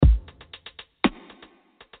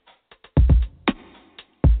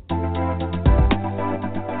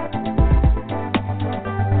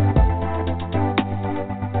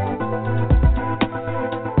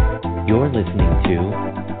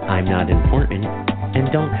important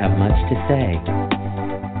and don't have much to say.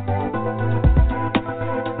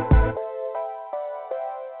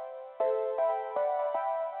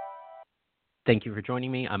 Thank you for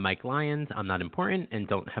joining me. I'm Mike Lyons. I'm not important and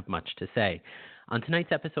don't have much to say. On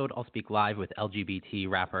tonight's episode, I'll speak live with LGBT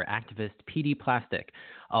rapper activist Petey Plastic.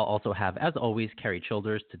 I'll also have, as always, Carrie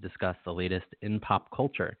Childers to discuss the latest in pop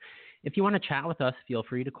culture. If you want to chat with us, feel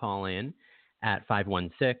free to call in at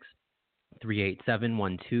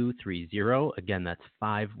 516-387-1230. Again, that's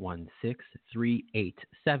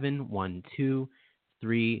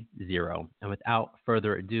 516-387-1230. And without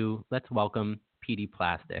further ado, let's welcome Petey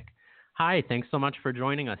Plastic. Hi, thanks so much for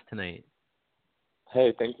joining us tonight.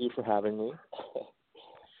 Hey, thank you for having me.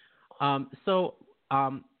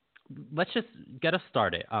 Let's just get us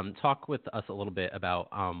started. Talk with us a little bit about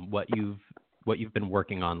what you've been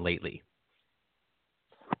working on lately.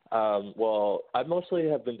 Well, I mostly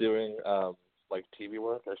have been doing like TV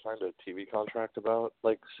work. I signed a TV contract about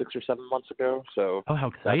like 6 or 7 months ago. So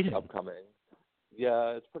how exciting! That's upcoming.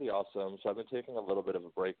 Yeah, it's pretty awesome. So I've been taking a little bit of a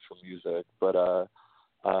break from music, but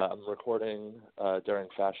I'm recording during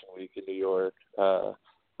Fashion Week in New York a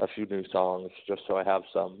few new songs just so I have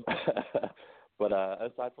some. But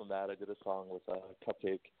aside from that, I did a song with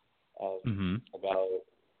Cupcake about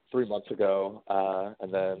 3 months ago,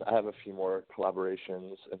 and then I have a few more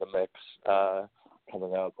collaborations in the mix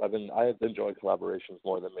coming up. I've enjoyed collaborations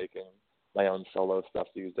more than making my own solo stuff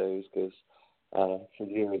these days because for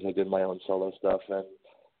years I did my own solo stuff and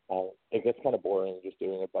it gets kind of boring just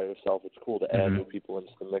doing it by yourself. It's cool to add new people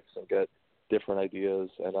into the mix and get different ideas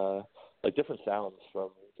and like different sounds from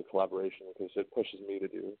the collaboration because it pushes me to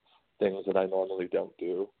do things that I normally don't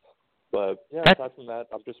do. But yeah, aside from that,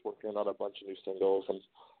 I'm just working on a bunch of new singles. I'm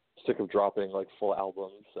sick of dropping like full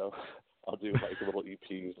albums, so I'll do like little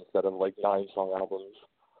EPs instead of like 9-song albums.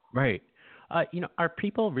 Right. Are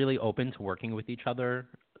people really open to working with each other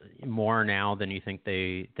more now than you think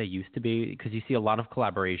they used to be? Because you see a lot of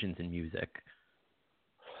collaborations in music.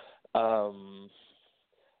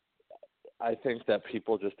 I think that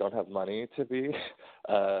people just don't have money to be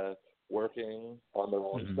working on their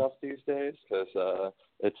own stuff these days because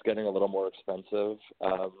it's getting a little more expensive.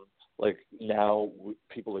 Like now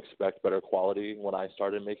people expect better quality. When I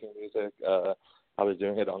started making music, I was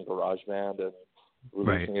doing it on GarageBand and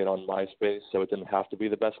releasing it on MySpace, so it didn't have to be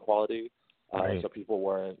the best quality. So people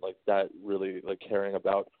weren't like that really like caring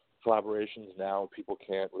about collaborations. Now people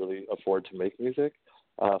can't really afford to make music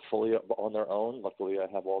fully on their own. Luckily, I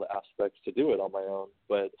have all the aspects to do it on my own,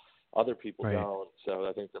 but other people don't. So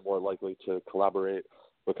I think they're more likely to collaborate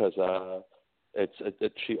because all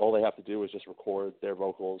they have to do is just record their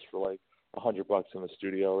vocals for like $100 in the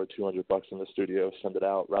studio or $200 in the studio, send it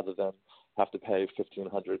out, rather than have to pay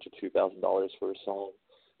 $1,500 to $2,000 for a song.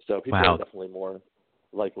 So people are definitely more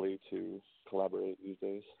likely to collaborate these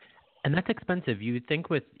days. And that's expensive. You would think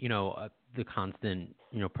with, the constant,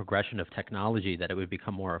 progression of technology that it would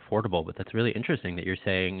become more affordable, but that's really interesting that you're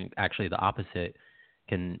saying actually the opposite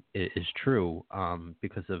is true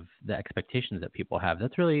because of the expectations that people have.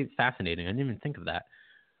 That's really fascinating. I didn't even think of that.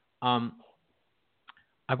 I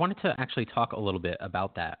wanted to actually talk a little bit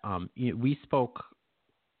about that. We spoke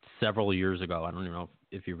several years ago. I don't even know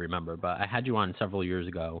if you remember, but I had you on several years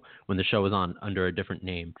ago when the show was on under a different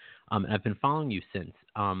name. And I've been following you since.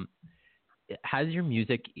 Has your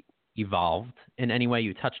music evolved in any way?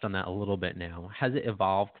 You touched on that a little bit now. Has it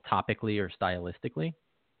evolved topically or stylistically?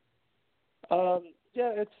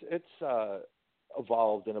 Yeah, it's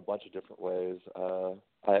evolved in a bunch of different ways.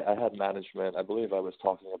 I had management. I believe I was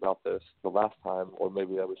talking about this the last time, or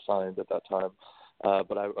maybe I was signed at that time.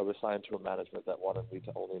 But I was signed to a management that wanted me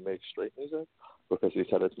to only make straight music because he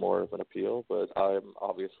said it's more of an appeal. But I'm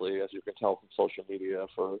obviously, as you can tell from social media,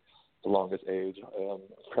 for the longest age, I am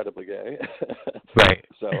incredibly gay. Right.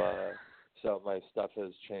 So my stuff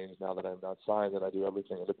has changed now that I'm not signed and I do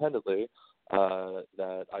everything independently,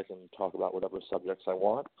 that I can talk about whatever subjects I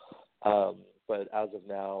want. But as of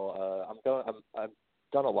now, I've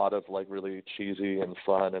done a lot of like really cheesy and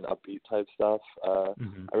fun and upbeat type stuff. I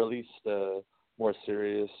released a more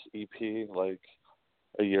serious EP like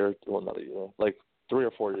like 3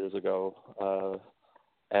 or 4 years ago,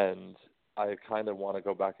 and I kind of want to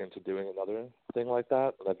go back into doing another thing like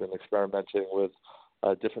that. And I've been experimenting with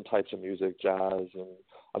different types of music, jazz, and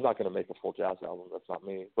I'm not going to make a full jazz album. That's not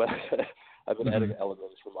me. But I've been adding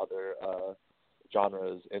elements from other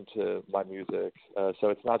genres into my music. So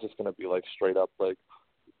it's not just going to be like straight up like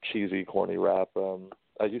cheesy, corny rap.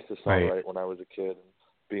 I used to songwrite when I was a kid and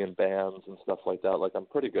be in bands and stuff like that. Like I'm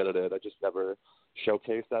pretty good at it. I just never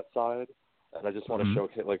showcased that side. and I just want to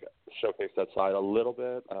showcase that side a little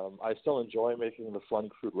bit. I still enjoy making the fun,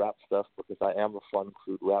 crude rap stuff because I am a fun,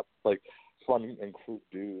 crude rap, like fun and crude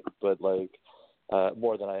dude, but like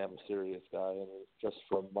more than I am a serious guy. And just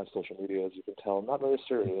from my social media, as you can tell, I'm not very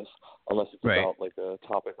serious unless it's about like a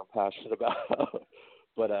topic I'm passionate about.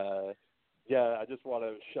 But yeah, I just want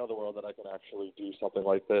to show the world that I can actually do something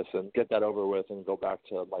like this and get that over with and go back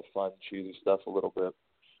to my fun, cheesy stuff a little bit.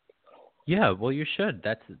 Yeah, well, you should.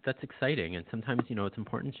 That's exciting, and sometimes it's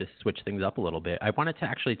important to just switch things up a little bit. I wanted to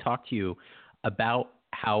actually talk to you about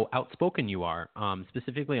how outspoken you are,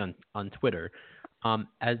 specifically on Twitter,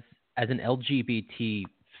 as an LGBT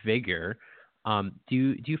figure.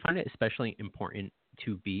 Do you find it especially important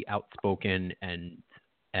to be outspoken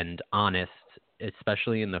and honest,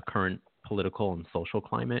 especially in the current political and social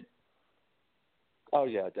climate? Oh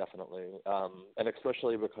yeah, definitely, and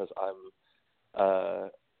especially because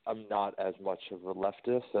I'm not as much of a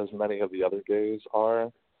leftist as many of the other gays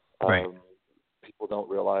are. Right. People don't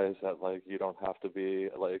realize that like you don't have to be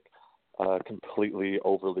like a completely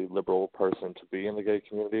overly liberal person to be in the gay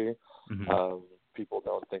community. Mm-hmm. People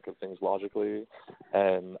don't think of things logically,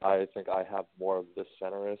 and I think I have more of this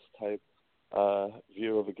centrist type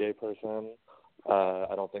view of a gay person.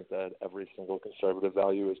 I don't think that every single conservative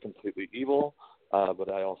value is completely evil, but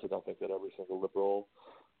I also don't think that every single liberal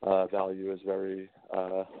value is very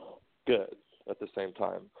good at the same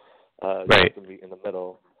time. You have to meet in the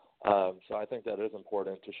middle. So I think that is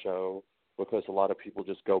important to show because a lot of people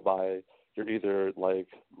just go by, you're either like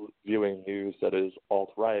viewing news that is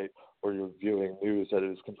alt-right or you're viewing news that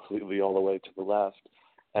is completely all the way to the left.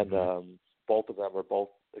 And both of them are both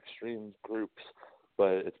extreme groups,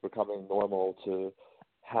 but it's becoming normal to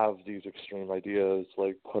have these extreme ideas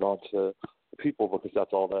like put onto people because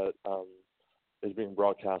that's all that is being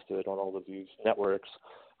broadcasted on all of these networks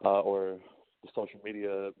or the social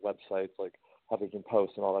media websites like Huffington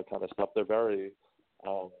Post and all that kind of stuff. They're very,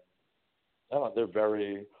 I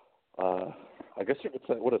guess you could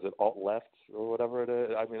say, what is it, alt-left or whatever it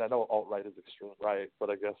is? I mean, I know alt-right is extreme right, but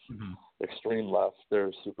I guess extreme left,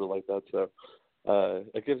 they're super like that. So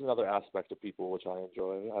it gives another aspect to people, which I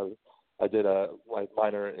enjoy. I did my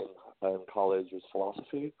minor in college was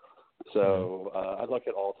philosophy. So I look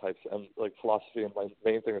at all types, and like philosophy, and my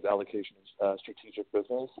main thing is allocation, strategic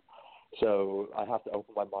business. So I have to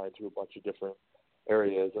open my mind to a bunch of different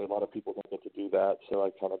areas, and a lot of people don't get to do that. So I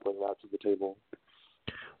kind of bring that to the table.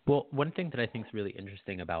 Well, one thing that I think is really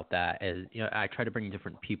interesting about that is, I try to bring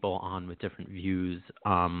different people on with different views,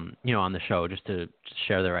 on the show just to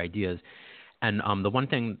share their ideas. And the one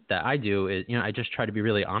thing that I do is, I just try to be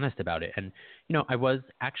really honest about it. And, I was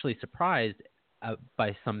actually surprised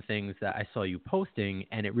by some things that I saw you posting,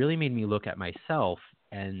 and it really made me look at myself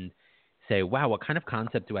and say, wow, what kind of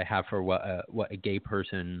concept do I have for what a gay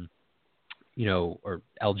person, or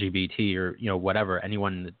LGBT or, whatever,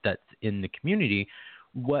 anyone that's in the community,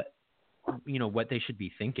 what they should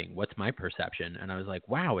be thinking, what's my perception. And I was like,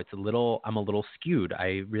 wow, I'm a little skewed.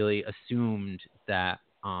 I really assumed that,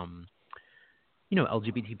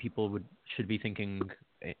 LGBT people should be thinking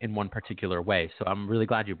in one particular way. So I'm really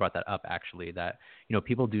glad you brought that up, actually, that,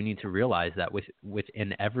 people do need to realize that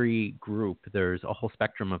within every group, there's a whole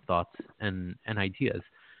spectrum of thoughts and ideas.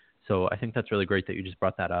 So I think that's really great that you just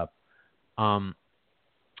brought that up. On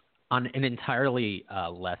an entirely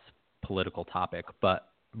less political topic, but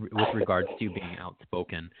with regards to you being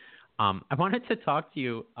outspoken, I wanted to talk to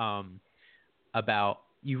you about,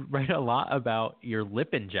 you write a lot about your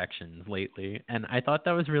lip injections lately, and I thought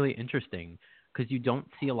that was really interesting because you don't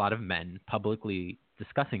see a lot of men publicly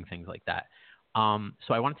discussing things like that.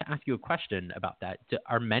 So I wanted to ask you a question about that.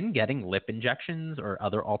 Are men getting lip injections or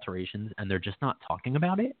other alterations and they're just not talking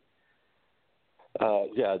about it?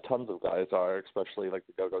 Yeah, tons of guys are, especially like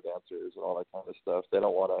the go-go dancers and all that kind of stuff. They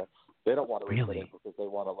don't want to Really? because they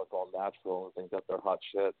want to look all natural and think that they're hot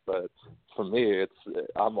shit. But for me,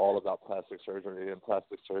 I'm all about plastic surgery, and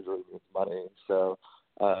plastic surgery means money. So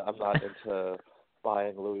I'm not into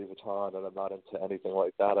buying Louis Vuitton, and I'm not into anything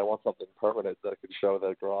like that. I want something permanent that could show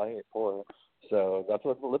that, girl, I ain't poor. So that's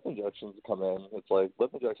where the lip injections come in. It's like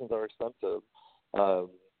lip injections are expensive. So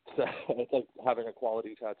it's like having a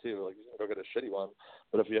quality tattoo. Like, you can go get a shitty one,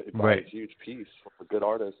 but if you buy a huge piece from a good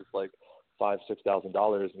artist, it's like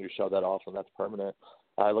 $5,000-$6,000, and you show that off, and that's permanent.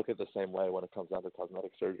 I look at it the same way when it comes down to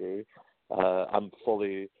cosmetic surgery. I'm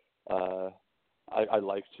fully. I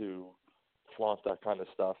like to flaunt that kind of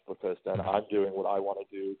stuff because then I'm doing what I want to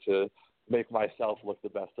do to make myself look the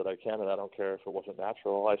best that I can, and I don't care if it wasn't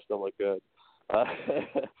natural. I still look good.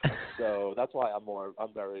 So that's why I'm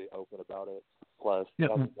very open about it. Plus, I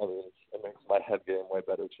mean, it makes my head game way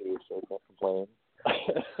better too, so I can't complain.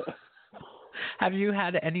 Have you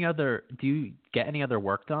had any other? Do you get any other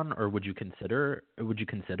work done, or would you consider?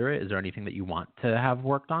 It? Is there anything that you want to have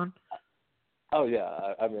worked on? Oh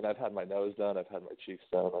yeah, I mean, I've had my nose done, I've had my cheeks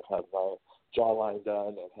done, I've had my jawline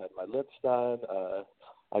done, I've had my lips done.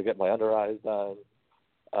 I get my under eyes done.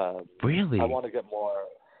 Really? I want to get more.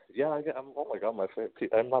 Yeah, oh my god,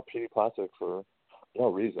 I'm not Petey Plastic for no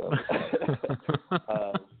reason.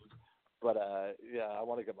 But yeah, I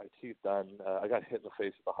want to get my teeth done. I got hit in the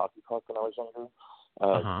face with a hockey puck when I was younger,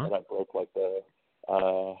 and I broke like the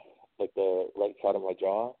right side of my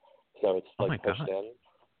jaw, so it's like pushed in.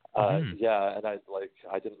 Yeah, and I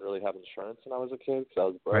didn't really have insurance when I was a kid because I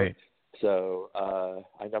was broke. Right. So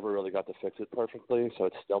I never really got to fix it perfectly, so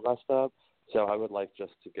it's still messed up. So I would like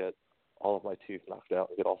just to get all of my teeth knocked out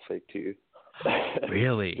and get all fake teeth.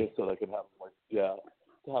 Really? Just so I can have them, to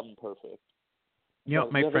have them perfect. You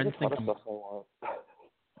know, my friends think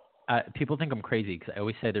I'm people think I'm crazy because I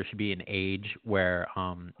always say there should be an age where,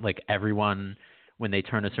 like everyone, when they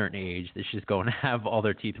turn a certain age, they should just go and have all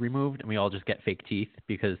their teeth removed, and we all just get fake teeth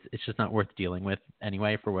because it's just not worth dealing with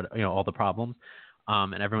anyway for what all the problems.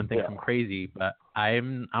 And everyone thinks I'm crazy, but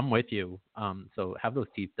I'm with you. So have those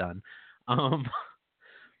teeth done. Let's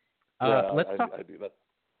talk. I do that.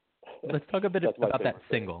 Let's talk a bit about that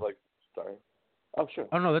single. Like, sorry. Oh, sure.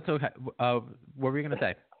 Oh no, that's okay. What were you gonna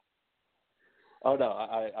say? Oh no,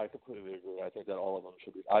 I completely agree. I think that all of them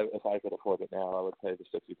should be. If I could afford it now, I would pay the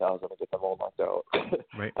 $60,000 and get them all knocked out.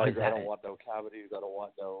 Right. I don't want no cavities. I don't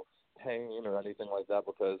want no pain or anything like that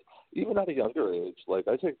because even at a younger age, like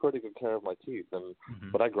I take pretty good care of my teeth, and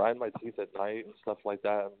but I grind my teeth at night and stuff like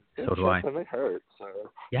that. And so do I. And they hurt.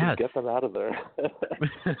 So yes. Just get them out of there.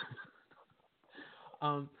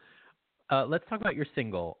 Let's talk about your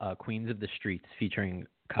single, "Queens of the Streets," featuring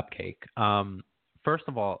Cupcake. First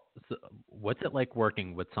of all, what's it like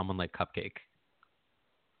working with someone like Cupcake?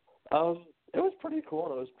 It was pretty cool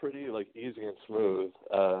and it was pretty like easy and smooth.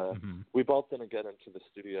 We both didn't get into the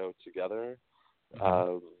studio together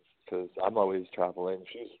because I'm always traveling.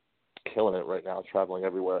 She's killing it right now, traveling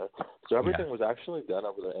everywhere. So everything was actually done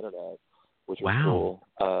over the internet, which was cool.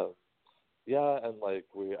 Yeah, and like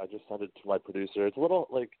I just sent it to my producer. It's a little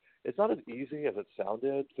like it's not as easy as it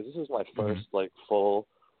sounded because this is my first like full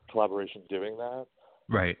collaboration doing that.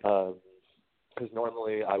 Right. Because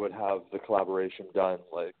normally I would have the collaboration done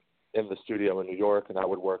like in the studio in New York and I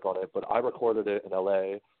would work on it, but I recorded it in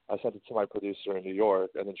LA. I sent it to my producer in New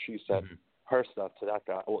York, and then she sent her stuff to that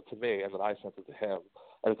guy, to me, and then I sent it to him.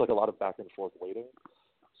 And it's like a lot of back and forth waiting,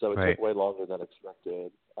 so it took way longer than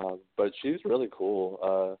expected. But she's really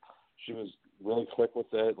cool. She was really quick with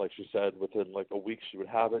it. Like she said, within like a week she would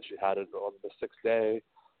have it. She had it on the 6th day.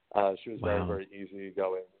 She was very, very easy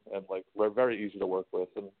going and like very easy to work with.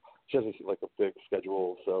 And she has like a big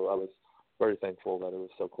schedule, so I was very thankful that it was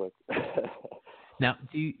so quick. Now,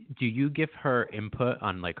 do you give her input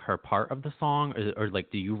on like her part of the song, or like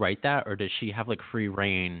do you write that, or does she have like free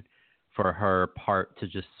reign for her part to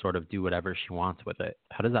just sort of do whatever she wants with it?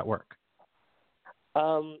 How does that work?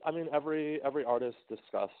 I mean, every artist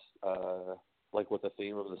discuss like what the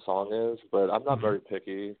theme of the song is, but I'm not very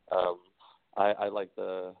picky. I like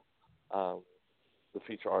the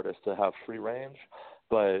feature artist to have free range,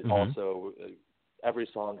 but also every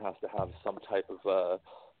song has to have some type of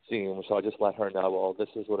theme. So I just let her know, well, this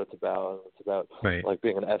is what it's about. It's about like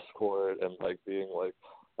being an escort and like being like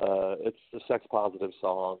it's a sex positive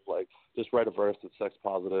song. Like just write a verse that's sex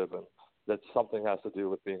positive and that something has to do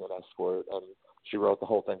with being an escort. And she wrote the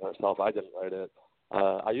whole thing herself. I didn't write it.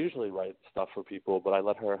 I usually write stuff for people, but I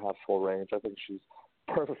let her have full range. I think she's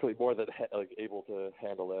perfectly more than able to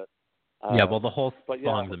handle it. Yeah, well, the whole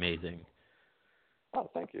song's amazing. Oh,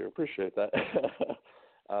 thank you. Appreciate that.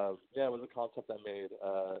 Yeah, it was a concept I made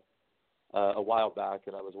a while back,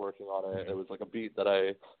 and I was working on it. It was like a beat that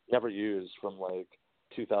I never used from like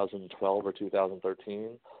 2012 or 2013,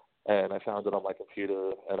 and I found it on my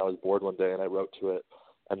computer, and I was bored one day, and I wrote to it,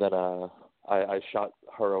 and then I shot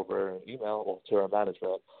her over an email to her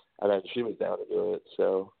management, and then she was down to do it.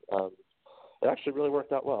 So it actually really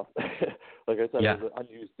worked out well. Like I said, it was an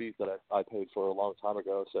unused beat that I paid for a long time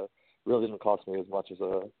ago, so it really didn't cost me as much as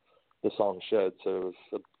the song should. So it was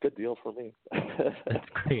a good deal for me. That's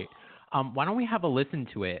great. Why don't we have a listen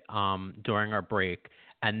to it during our break,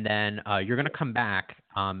 and then you're going to come back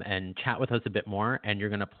and chat with us a bit more, and you're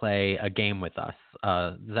going to play a game with us.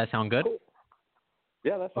 Does that sound good? Cool.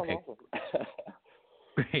 Yeah, that sounds awesome.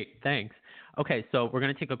 Great, thanks. Okay, so we're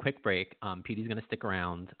going to take a quick break. Petey's going to stick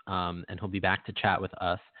around, and he'll be back to chat with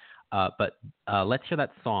us. But let's hear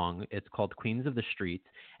that song. It's called Queens of the Streets,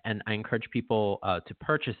 and I encourage people to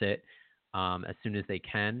purchase it as soon as they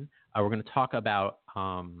can. We're going to talk about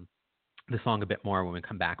the song a bit more when we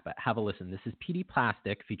come back, but have a listen. This is Petey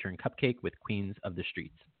Plastic featuring Cupcake with Queens of the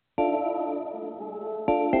Streets.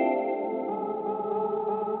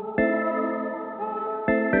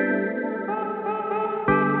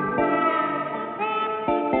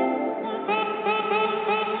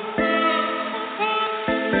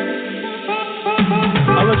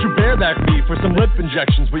 I'll let you bareback me for some lip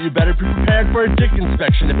injections, but you better be prepared for a dick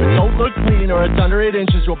inspection. If it don't look clean or it's under 8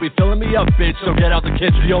 inches, you'll be filling me up, bitch, so get out the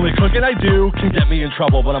kitchen. The only cooking I do can get me in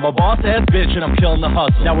trouble, but I'm a boss-ass bitch and I'm killing the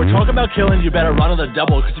hustle. Now we're talking about killing, you better run on the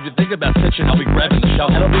double, because if you think about stitching, I'll be grabbing the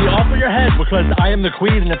shovel. And it'll be off of your head, because I am the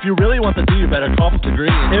queen, and if you really want the D, you better call up the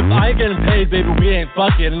green. If I ain't getting paid, baby, we ain't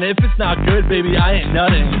fucking, and if it's not good, baby, I ain't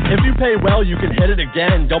nutting. If you pay well, you can hit it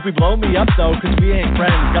again. Don't be blowing me up, though, because we ain't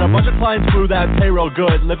friends. Got a bunch of clients through that payroll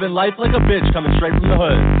good, living life like a bitch coming straight from the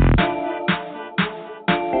hood.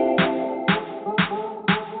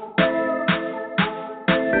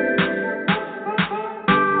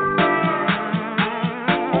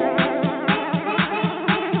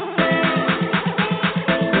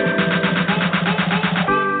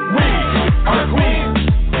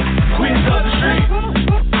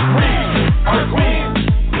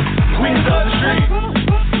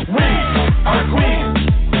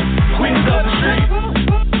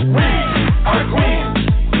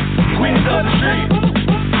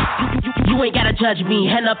 Judge me,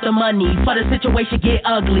 hand up the money, for the situation get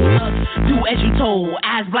ugly. Do as you told,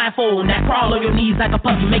 eyes blindfold, now crawl on your knees like a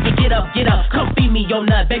puppy, make it get up, come feed me your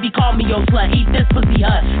nut, baby call me your slut, eat this pussy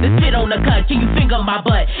hut, this spit on the cut, can you finger my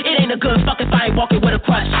butt? It ain't a good fuck if I ain't walking with a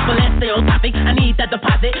crush, but let's stay on topic, I need that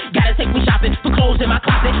deposit, gotta take me shopping, for clothes in my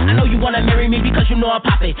closet, I know you wanna marry me because you know I'm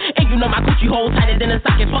poppin', and you know my Gucci hole tighter than a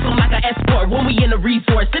socket, fuck him like an escort, when we in the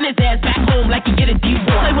resort, send his ass back home like he get a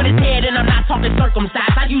divorce, play with his head and I'm not talking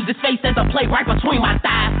circumcised, I use his face as a play right between my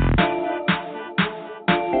thighs.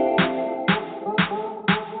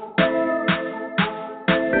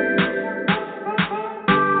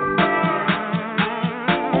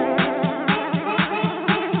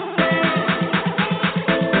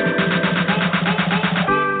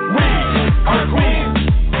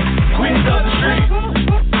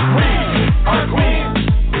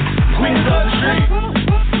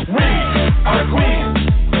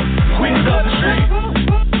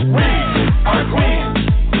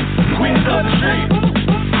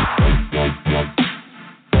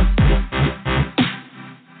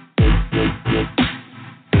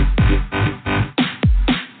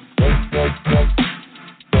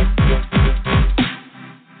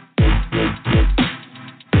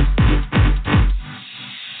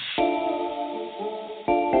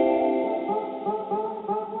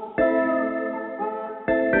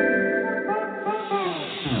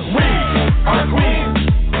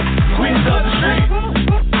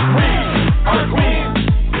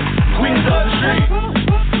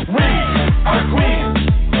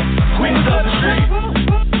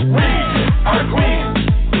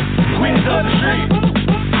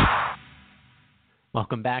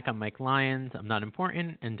 Welcome back. I'm Mike Lyons. I'm not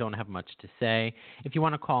important and don't have much to say. If you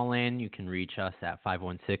want to call in, you can reach us at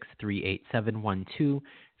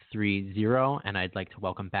 516-387-1230. And I'd like to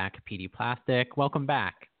welcome back Petey Plastic. Welcome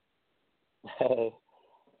back. Hey.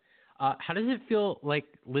 How does it feel like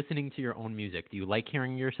listening to your own music? Do you like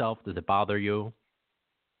hearing yourself? Does it bother you?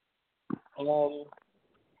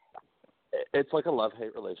 It's like a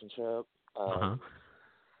love-hate relationship. I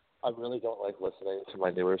really don't like listening to my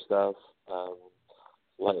newer stuff.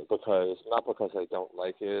 Not because I don't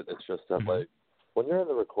like it. It's just that like when you're in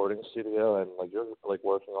the recording studio and like you're like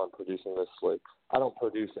working on producing this, like I don't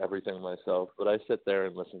produce everything myself, but I sit there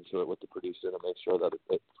and listen to it with the producer to make sure that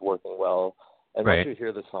it's working well. And once you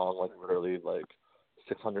hear the song like literally like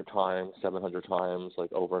 600 times, 700 times,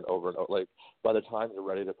 like over and over and over, like by the time you're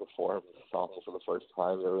ready to perform the song for the first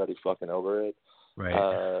time, you're already fucking over it. Right.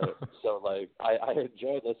 So like I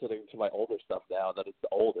enjoy listening to my older stuff now that it's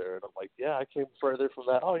older, and I'm like, yeah, I came further from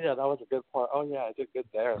that. Oh yeah, that was a good part. Oh yeah, I did good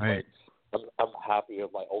there. Right. Like, I'm happy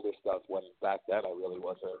with my older stuff when back then I really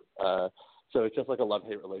wasn't. So it's just like a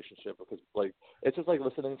love-hate relationship because like it's just like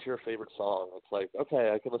listening to your favorite song. It's like,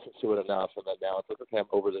 okay, I can listen to it enough, and then now it's like, okay, I'm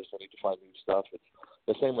over this. I need to find new stuff. It's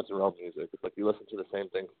the same with your own music. It's like you listen to the same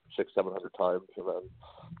thing 600-700 times, and then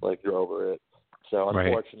like you're over it. So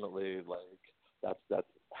unfortunately, like that's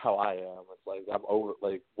how I am. It's like I'm over.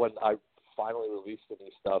 Like when I finally release the new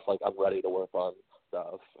stuff, like I'm ready to work on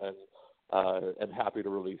stuff and happy to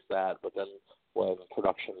release that. But then when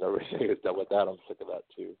production and everything is done with that, I'm sick of that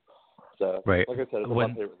too. So like I said, it's a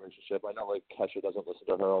love-hate relationship. I know like Kesha doesn't listen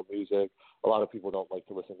to her own music. A lot of people don't like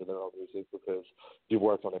to listen to their own music because you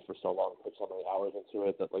worked on it for so long, put so many hours into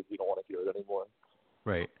it that like you don't want to hear it anymore.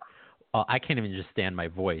 Right. I can't even just stand my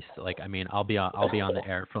voice. Like, I mean, I'll be on the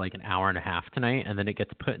air for like an hour and a half tonight, and then it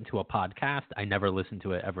gets put into a podcast. I never listen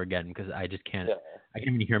to it ever again because I just can't. Yeah. I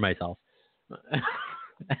can't even hear myself.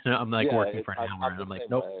 And I'm like working for an hour, I'm and I'm like, same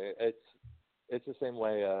nope. way. It's the same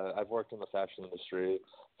way. I've worked in the fashion industry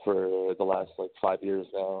for the last like 5 years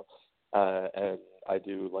now, and I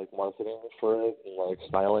do like marketing for it and like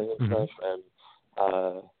styling and stuff. And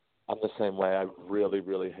I'm the same way. I really,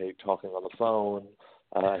 really hate talking on the phone.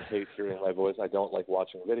 I hate hearing my voice. I don't like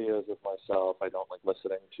watching videos of myself. I don't like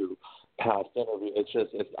listening to past interviews.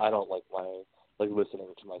 I don't like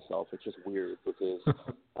listening to myself. It's just weird because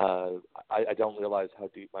I don't realize how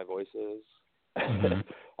deep my voice is.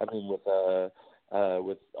 I mean,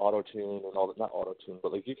 with auto-tune and all that, not auto-tune,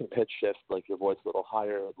 but like you can pitch shift like your voice a little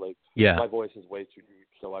higher. Like my voice is way too deep,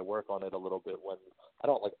 so I work on it a little bit when I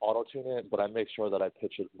don't like auto-tune it, but I make sure that I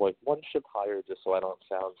pitch it like one shift higher just so I don't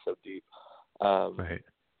sound so deep. Right.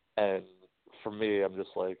 And for me, I'm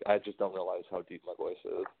just like, I just don't realize how deep my voice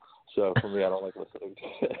is. So for me, I don't like listening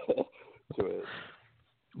to it.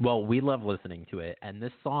 Well, we love listening to it. And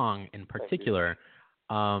this song in particular,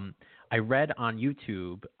 I read on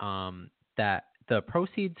YouTube that the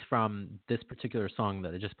proceeds from this particular song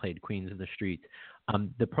that I just played, Queens of the Streets,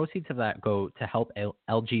 the proceeds of that go to help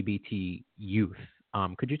LGBT youth.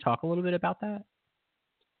 Could you talk a little bit about that?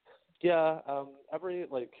 Yeah,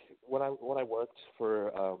 when I worked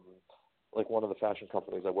for like one of the fashion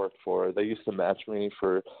companies I worked for, they used to match me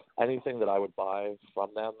for anything that I would buy from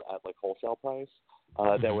them at like wholesale price.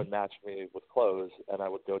 They would match me with clothes, and I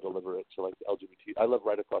would go deliver it to like the LGBT. I live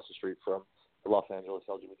right across the street from the Los Angeles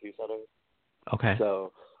LGBT Center. Okay.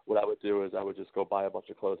 So what I would do is I would just go buy a bunch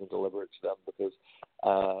of clothes and deliver it to them because,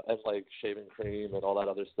 and like shaving cream and all that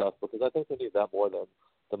other stuff, because I think they need that more than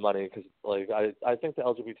the money. Because like I think the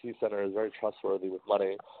LGBT Center is very trustworthy with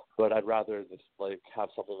money, but I'd rather just like have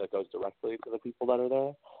something that goes directly to the people that are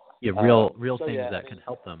there. Yeah, real things that can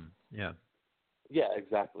help them. Yeah. Yeah,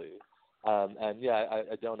 exactly. And yeah,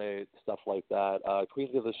 I donate stuff like that.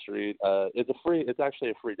 Queens of the Street, it's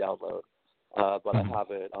actually a free download, but I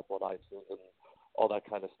have it up on iTunes and all that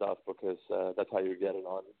kind of stuff because that's how you get it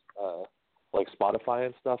on like Spotify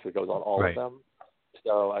and stuff. It goes on all of them.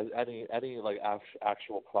 So any like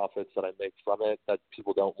actual profits that I make from it that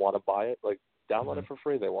people don't want to buy it, like download it for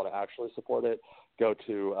free. They want to actually support it. Go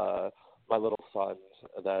to my little son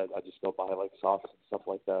that I just go buy like socks and stuff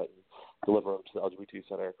like that and deliver them to the LGBT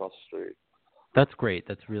Center across the street. That's great.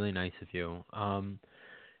 That's really nice of you.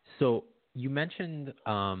 So you mentioned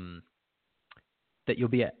that you'll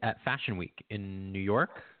be at Fashion Week in New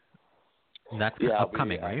York. That's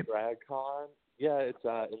upcoming, right? DragCon. Yeah, it's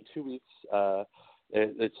in 2 weeks.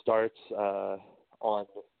 It starts on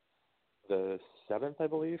the 7th, I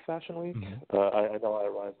believe, Fashion Week. I know I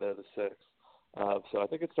arrived there the 6th. So I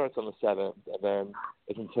think it starts on the 7th, and then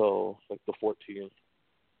it's until like the 14th.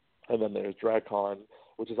 And then there's DragCon,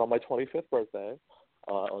 which is on my 25th birthday,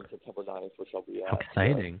 on September 9th, which I'll be at.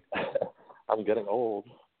 Exciting. I'm getting old.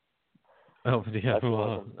 Oh, yeah.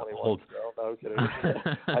 Well, I'm 21 old. Still. No, I'm kidding.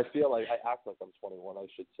 I feel like, I act like I'm 21, I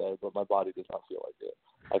should say, but my body does not feel like it.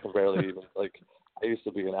 I can barely even, like, I used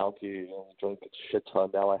to be an alkie and drink a shit ton.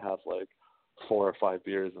 Now I have, like, 4 or 5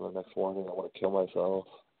 beers, and the next morning I want to kill myself.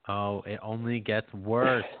 Oh, it only gets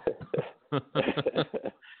worse.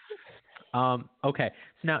 Okay.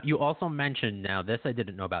 So now you also mentioned, now this I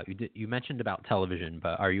didn't know about. You mentioned about television,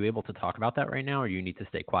 but are you able to talk about that right now, or you need to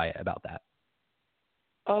stay quiet about that?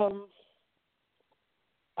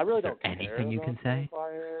 I really don't care. Anything you can say?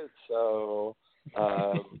 Quiet, so,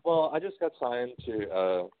 well, I just got signed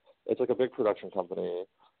to, it's like a big production company,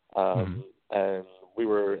 and we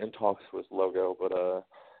were in talks with Logo, but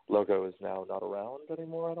Logo is now not around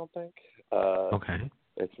anymore, I don't think. Okay.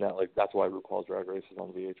 It's not like, that's why RuPaul's Drag Race is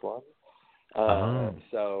on VH1.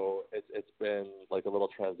 So it's been like a little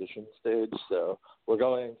transition stage. So we're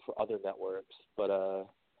going for other networks, but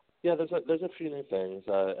yeah, there's a few new things.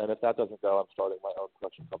 And if that doesn't go, I'm starting my own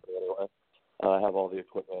production company anyway. I have all the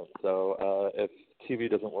equipment. So if TV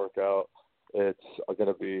doesn't work out, it's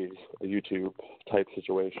going to be a YouTube type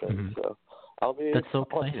situation. So I'll be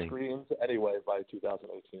on screens anyway by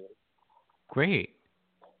 2018. Great.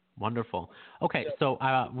 Wonderful. Okay, so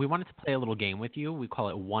we wanted to play a little game with you. We call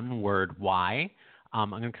it One Word Why.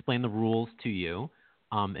 I'm going to explain the rules to you.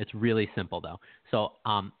 It's really simple, though. So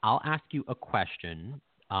I'll ask you a question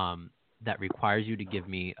that requires you to give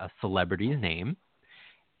me a celebrity's name,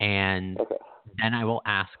 and then I will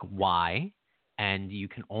ask why, and you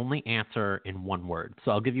can only answer in one word.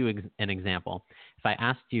 So I'll give you an example. If I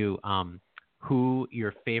asked you who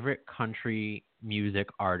your favorite country music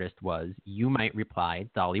artist was, you might reply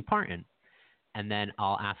Dolly Parton. and then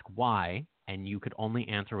I'll ask why, and you could only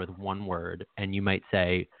answer with one word, and you might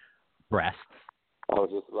say breasts. I was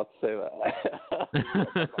just about to say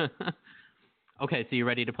that. Okay, so you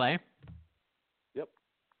ready to play? Yep.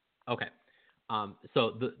 Okay.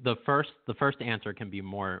 So the first answer can be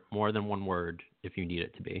more than one word if you need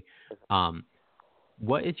it to be.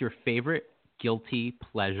 What is your favorite guilty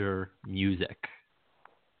pleasure music?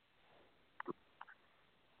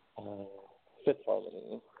 Fifth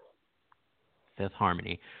Harmony. Fifth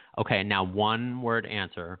Harmony. Okay, now one word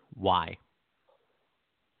answer. Why?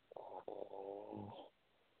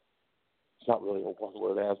 It's not really a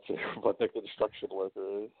one-word answer, but they're construction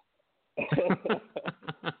workers. The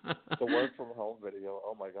work from home video.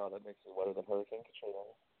 Oh my God, that makes me wetter than Hurricane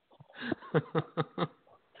Katrina.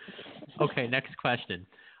 Okay, next question.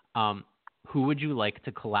 Who would you like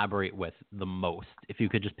to collaborate with the most? If you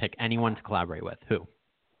could just pick anyone to collaborate with, who?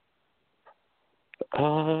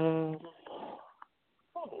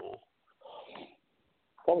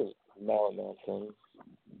 Probably Marilyn Manson.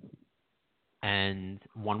 And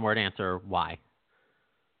one word answer, why?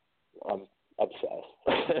 I'm obsessed.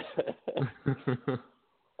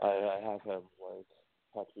 I have him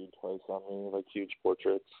tattooed twice on me, huge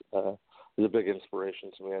portraits. He's a big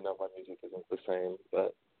inspiration to me. I know my music isn't the same,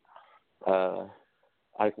 but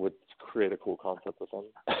I would create a cool concept with him.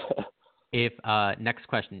 Next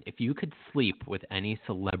question. If you could sleep with any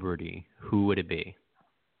celebrity, who would it be?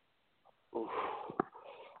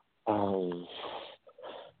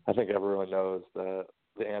 I think everyone knows the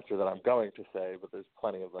answer that I'm going to say, but there's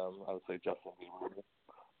plenty of them. I would say Justin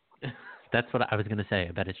Bieber. That's what I was going to say.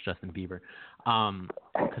 I bet it's Justin Bieber,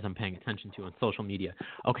 because I'm paying attention to on social media.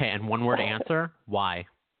 Okay, and one word answer, why?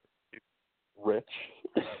 Rich.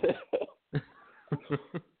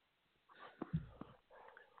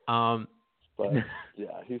 But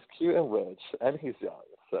yeah, he's cute and rich, and he's young.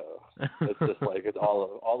 So it's just it's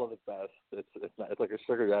all of the best. It's like a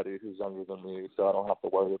sugar daddy who's younger than me, so I don't have to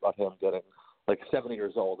worry about him getting 70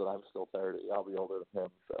 years old and I'm still 30. I'll be older than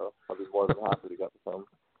him, so I'll be more than happy to get with him.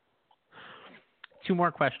 Two more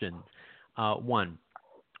questions. One,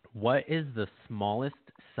 what is the smallest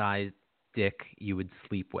size dick you would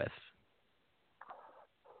sleep with?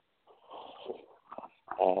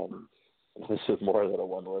 This is more than a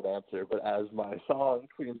one-word answer, but as my song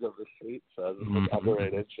 "Queens of the Street" says, it's under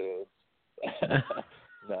 8 inches.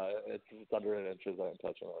 No, it's under 8 inches. I ain't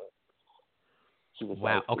touching it.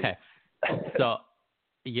 Wow. Okay. So,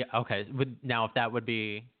 yeah. Okay. Now, if that would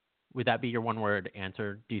that be your one-word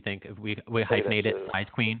answer? Do you think if we hyphenate it, size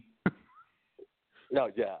queen? No.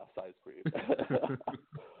 Yeah, size queen.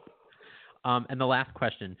 And the last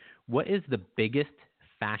question: what is the biggest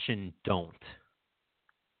fashion don't?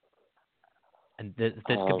 And this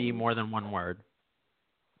could be more than one word.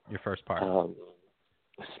 Your first part.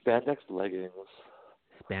 Spandex leggings.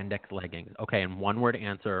 Spandex leggings. Okay, and one word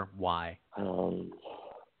answer, why? I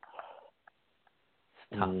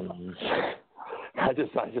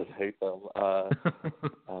just hate them.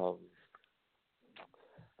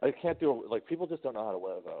 I can't do people just don't know how to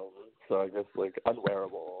wear them. So I guess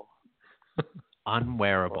unwearable.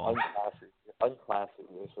 Unwearable. Unclassy,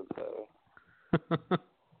 I should say.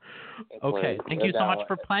 Okay, thank you so much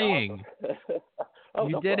for playing.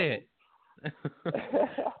 You did it.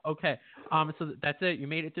 Okay, so that's it. You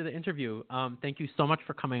made it through the interview. Thank you so much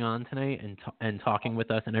for coming on tonight and talking with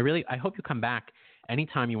us. And I hope you come back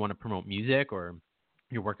anytime you want to promote music, or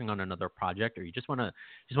you're working on another project, or you just want to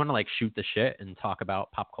shoot the shit and talk about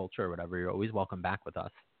pop culture or whatever. You're always welcome back with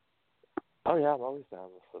us. Oh yeah, I'm always down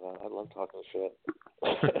for that. I love talking shit.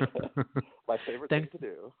 My favorite thing to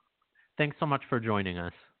do. Thanks so much for joining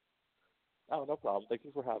us. Oh, no problem. Thank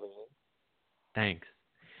you for having me. Thanks.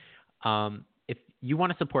 If you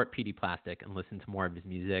want to support Petey Plastic and listen to more of his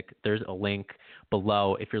music, there's a link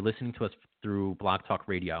below if you're listening to us through Blog Talk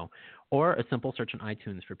Radio, or a simple search on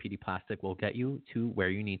iTunes for Petey Plastic will get you to where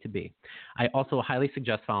you need to be. I also highly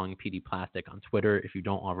suggest following Petey Plastic on Twitter if you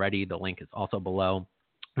don't already. The link is also below.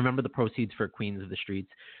 Remember, the proceeds for Queens of the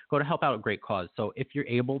Streets go to help out a great cause. So if you're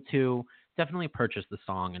able to, definitely purchase the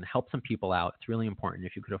song and help some people out. It's really important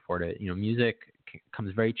if you could afford it. Music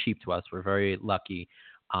comes very cheap to us. We're very lucky.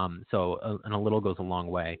 And a little goes a long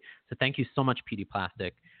way. So thank you so much, Petey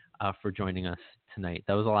Plastic, for joining us tonight.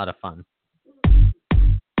 That was a lot of fun.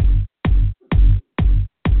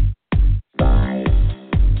 5,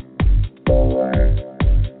 4,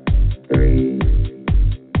 3,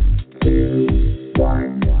 2,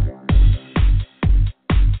 1.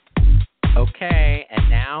 Okay, and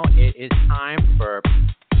now it is time for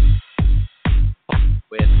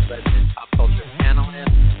with resident pop culture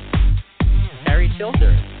analyst Carrie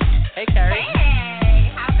Childers. Hey, Carrie.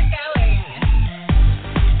 Hey, how's it going?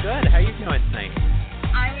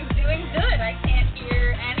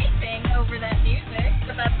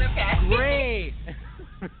 Great.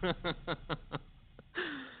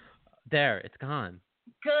 There, it's gone.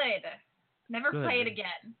 Good. Never Good. play it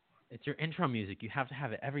again. It's your intro music. You have to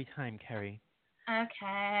have it every time, Carrie.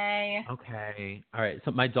 Okay. Okay. All right.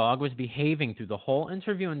 So my dog was behaving through the whole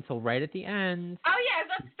interview until right at the end. Oh, yeah, I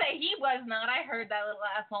was about to say, he was not. I heard that little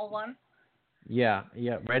asshole one. Yeah.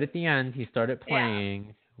 Right at the end, he started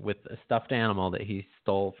playing with a stuffed animal that he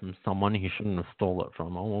stole from someone he shouldn't have stole it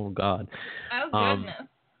from. Oh, God. Oh, goodness.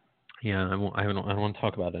 Yeah, I don't want to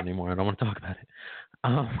talk about it anymore. I don't want to talk about it.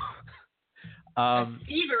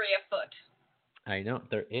 Thievery afoot. I know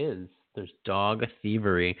there is. There's dog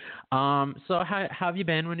thievery. So how have you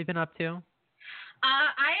been? What have you been up to?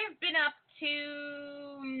 I have been up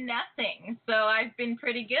to nothing, so I've been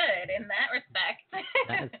pretty good in that respect.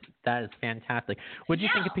 that is fantastic. What did you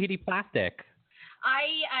think of Petey Plastic?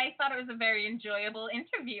 I thought it was a very enjoyable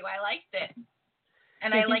interview. I liked it,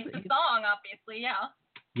 and I liked the song, obviously. Yeah.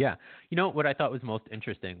 Yeah. You know what I thought was most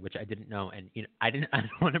interesting, which I didn't know, and I didn't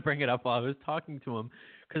want to bring it up while I was talking to him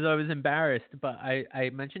because I was embarrassed, but I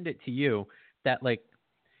mentioned it to you that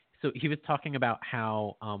so he was talking about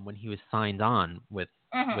how when he was signed on with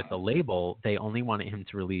the label, they only wanted him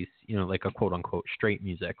to release, like a quote unquote straight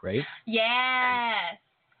music, right? Yes.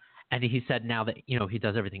 And he said now that, he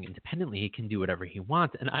does everything independently, he can do whatever he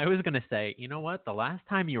wants. And I was going to say, you know what? The last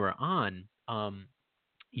time you were on,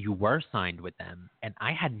 you were signed with them, and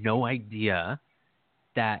I had no idea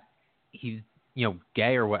that he's,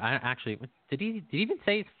 gay or what. Did he even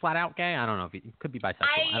say he's flat out gay? I don't know if he could be bisexual.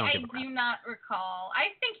 I do not recall.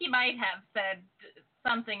 I think he might have said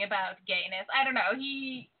something about gayness. I don't know.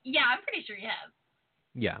 I'm pretty sure he has.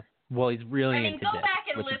 Yeah. Well, he's really into go dick, back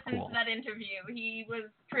and which is listen cool. to that interview. He was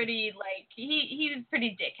pretty, he was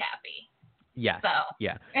pretty dick happy. Yes. So.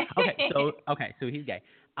 Yeah. Okay, so he's gay.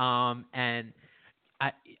 And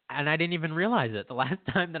I didn't even realize it the last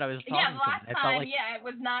time that I was talking to him. Yeah, the last time, it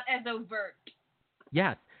was not as overt.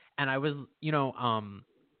 Yes, and I was,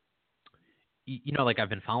 like I've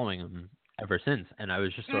been following him ever since, and I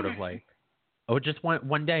was just sort of like, just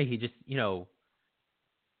one day he just,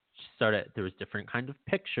 started. There was different kinds of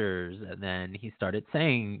pictures, and then he started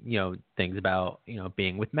saying, things about,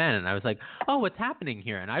 being with men, and I was like, oh, what's happening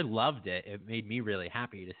here? And I loved it. It made me really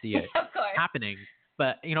happy to see it happening.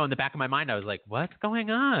 But, in the back of my mind, I was like, what's going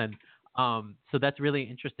on? So that's really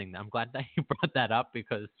interesting. I'm glad that you brought that up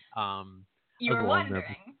because you were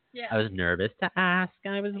wondering. Yeah. I was nervous to ask.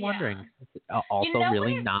 I was wondering. It's also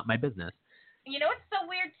really not my business. It's so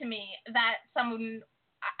weird to me that someone,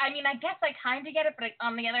 I guess I kind of get it, but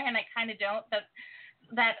on the other hand, I kind of don't. That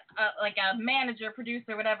like a manager,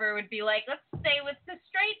 producer, whatever, would be like, let's stay with the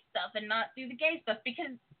straight stuff and not do the gay stuff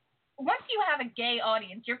because once you have a gay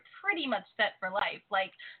audience, you're pretty much set for life.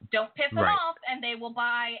 Like, don't piss them off, and they will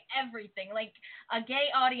buy everything. Like, a gay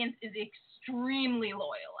audience is extremely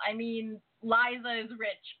loyal. Liza is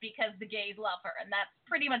rich because the gays love her, and that's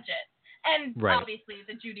pretty much it. And obviously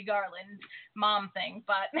the Judy Garland mom thing,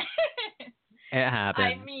 but it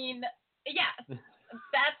happened.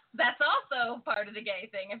 That's also part of the gay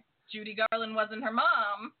thing. If Judy Garland wasn't her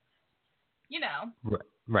mom,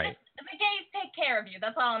 Right. The gays take care of you.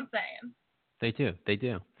 That's all I'm saying. They do.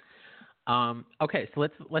 Okay, so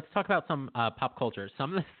let's talk about some pop culture.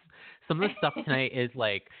 Some of the stuff tonight is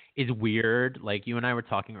weird. Like you and I were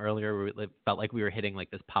talking earlier, we felt like we were hitting like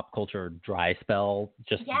this pop culture dry spell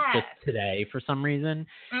just today for some reason.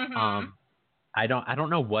 Mm-hmm. I don't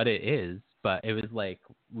know what it is, but it was like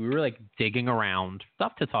we were like digging around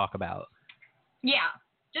stuff to talk about. Yeah,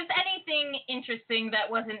 just anything interesting that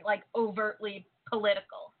wasn't like overtly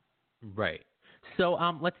political. Right. So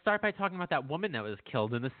let's start by talking about that woman that was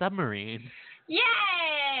killed in the submarine.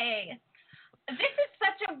 Yay! This is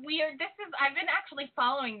such a weird. I've been actually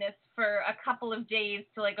following this for a couple of days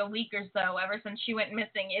to like a week or so ever since she went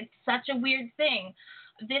missing. It's such a weird thing.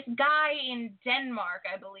 This guy in Denmark,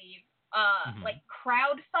 I believe, like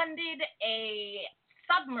crowdfunded a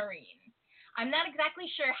submarine. I'm not exactly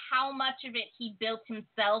sure how much of it he built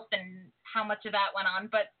himself and how much of that went on,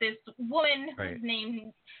 but this woman whose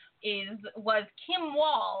name was Kim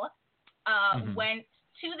Wall went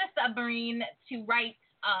to the submarine to write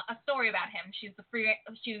a story about him. She's a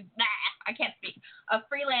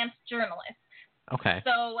freelance journalist. Okay.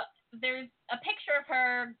 So there's a picture of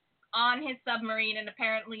her on his submarine, and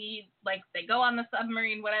apparently, like, they go on the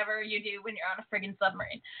submarine, whatever you do when you're on a friggin'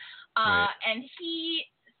 submarine. And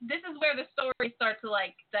this is where the story starts to,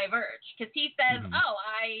 like, diverge, because he says,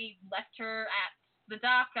 I left her at the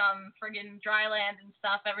dock on friggin' dry land and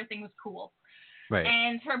stuff. Everything was cool. Right.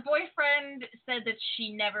 And her boyfriend said that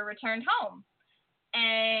she never returned home.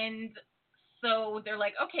 And so they're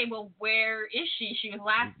like, okay, well, where is she? She was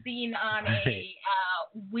last seen on a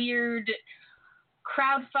weird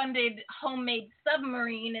crowdfunded homemade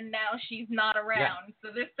submarine, and now she's not around. So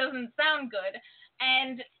this doesn't sound good.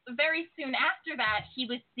 And very soon after that, he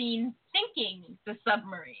was seen sinking the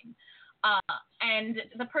submarine. And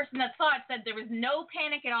the person that saw it said there was no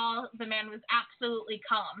panic at all. The man was absolutely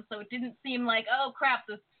calm. So it didn't seem like, oh, crap,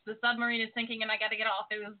 the submarine is sinking and I got to get off.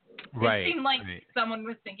 It seemed like someone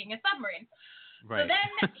was sinking a submarine. Right. So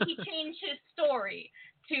then he changed his story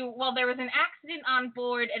to, well, there was an accident on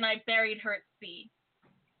board and I buried her at sea,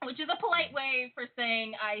 which is a polite way for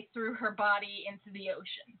saying I threw her body into the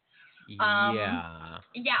ocean.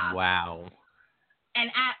 Yeah. Wow. And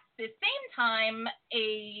at the same time,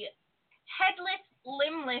 a headless,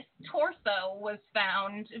 limbless torso was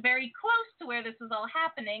found very close to where this was all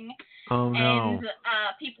happening. Oh, no. And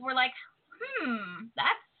people were like,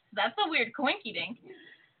 that's a weird coinky-dink.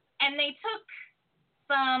 And they took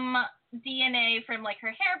some DNA from, like,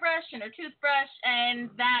 her hairbrush and her toothbrush, and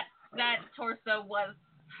that torso was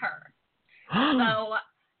her. So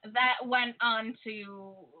that went on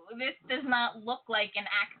to, this does not look like an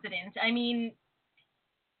accident. I mean,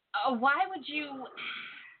 why would you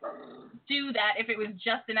do that if it was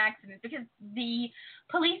just an accident? Because the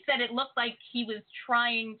police said it looked like he was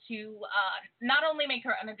trying to not only make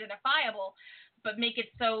her unidentifiable, but make it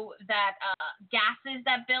so that gases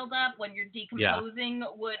that build up when you're decomposing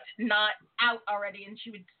would not out already, and she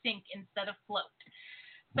would sink instead of float.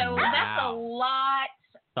 So that's a lot.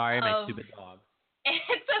 Sorry, my stupid dog.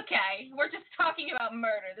 It's okay. We're just talking about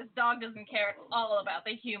murder. This dog doesn't care at all about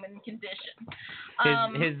the human condition.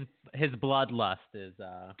 His bloodlust is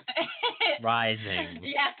rising.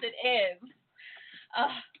 Yes, it is.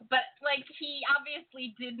 But, like, he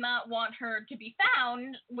obviously did not want her to be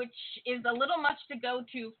found, which is a little much to go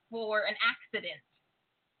to for an accident.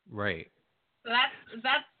 Right. So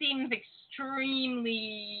that seems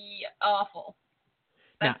extremely awful.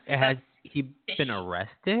 Has he been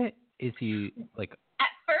arrested? Is he, like... At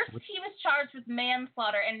first, he was charged with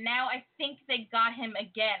manslaughter, and now I think they got him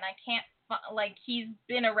again. I can't... he's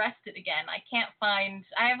been arrested again. I can't find...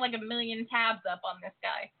 I have, like, 1 million tabs up on this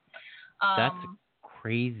guy. That's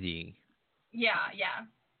crazy. Yeah.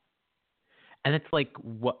 And it's like,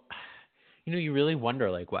 what... you really wonder,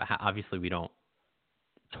 like, what... Obviously, we don't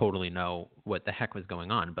totally know what the heck was going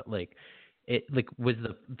on, but, like, it, like, was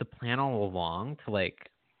the plan all along to, like,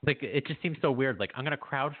 it just seems so weird. Like, I'm going to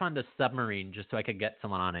crowdfund a submarine just so I could get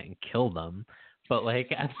someone on it and kill them. But,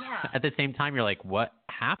 like, at the same time, you're like, what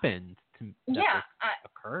happened to that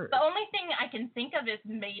occurred? The only thing I can think of is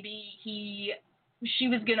maybe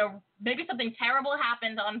maybe something terrible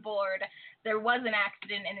happened on board. There was an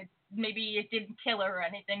accident, and maybe it didn't kill her or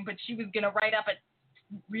anything, but she was going to write up a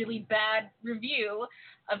really bad review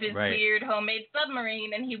of his weird homemade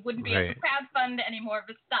submarine, and he wouldn't be able to crowdfund any more of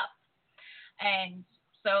his stuff. And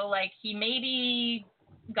so, like, he maybe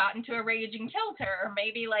got into a rage and killed her, or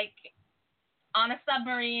maybe, like, on a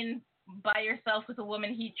submarine by yourself with a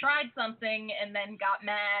woman, he tried something and then got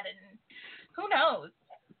mad, and who knows?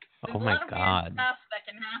 There's a lot of weird stuff that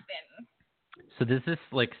can happen. So this is,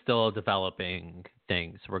 like, still a developing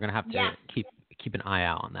thing, so we're going to have to keep an eye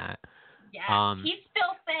out on that. Yeah, he's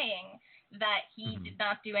still saying that he did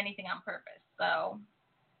not do anything on purpose, so...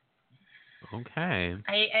 Okay.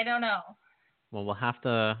 I don't know. Well, we'll have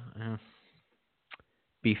to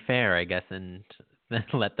be fair, I guess, and then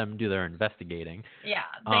let them do their investigating. Yeah,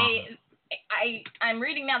 I'm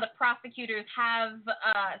reading now the prosecutors have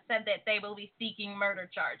said that they will be seeking murder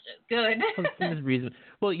charges. Good. Seems reasonable.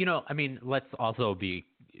 Well, I mean, let's also be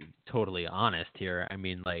totally honest here. I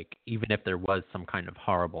mean, like, even if there was some kind of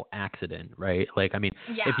horrible accident, right? Like, I mean,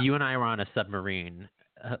 if you and I were on a submarine,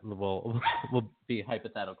 we'll be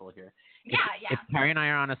hypothetical here. If Carrie and I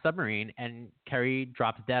are on a submarine and Carrie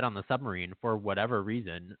drops dead on the submarine for whatever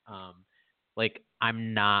reason, like,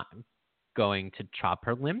 I'm not going to chop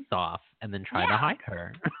her limbs off and then try to hide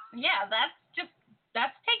her. Yeah,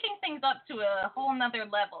 that's taking things up to a whole nother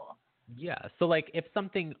level. Yeah, so, like, if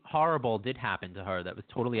something horrible did happen to her that was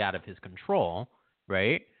totally out of his control,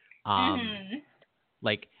 right?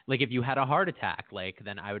 Like if you had a heart attack, like,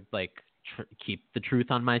 then I would, like, keep the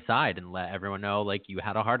truth on my side and let everyone know, like, you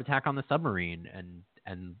had a heart attack on the submarine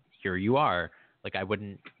and here you are. Like, I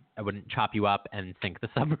wouldn't chop you up and sink the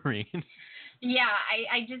submarine. Yeah,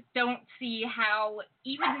 I just don't see how,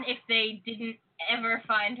 even if they didn't ever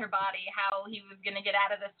find her body, how he was going to get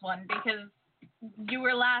out of this one, because you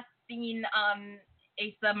were last seen on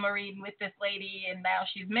a submarine with this lady and now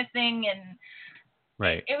she's missing, and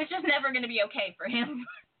it was just never going to be okay for him.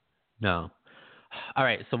 No. All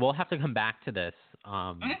right, so we'll have to come back to this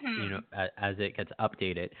as it gets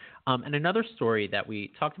updated. And another story that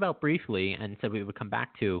we talked about briefly and said we would come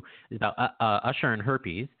back to is about Usher and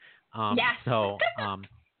herpes. Yes. So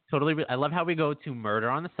totally, I love how we go to Murder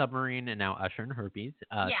on the Submarine and now Usher and herpes.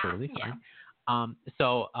 Totally fine.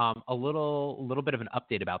 So a little bit of an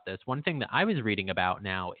update about this. One thing that I was reading about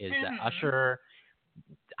now is that Usher,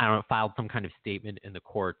 I don't know, filed some kind of statement in the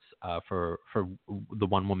courts for the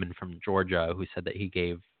one woman from Georgia who said that he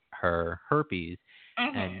gave her herpes,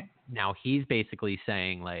 and now he's basically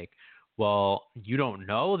saying like, well, you don't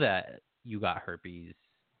know that you got herpes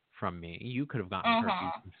from me. You could have gotten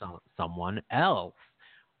herpes from someone else.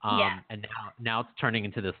 And now it's turning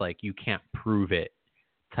into this like you can't prove it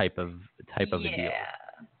type of a deal.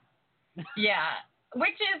 Yeah,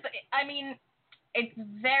 which is, I mean, it's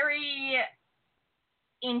very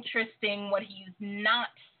interesting what he's not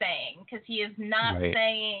saying, because he is not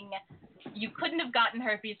saying you couldn't have gotten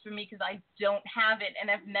herpes from me because I don't have it and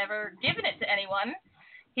I've never given it to anyone.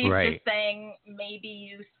 He's just saying maybe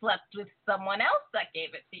you slept with someone else that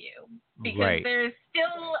gave it to you, because there's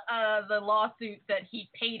still the lawsuit that he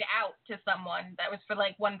paid out to someone that was for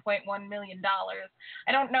like $1.1 million.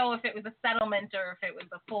 I don't know if it was a settlement or if it was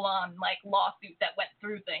a full-on like lawsuit that went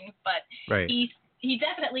through things, but he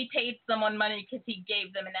definitely paid someone money because he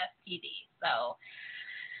gave them an STD. So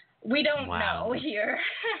we don't know here.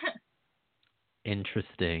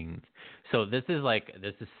 Interesting. So this is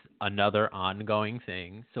another ongoing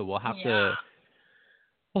thing. So we'll have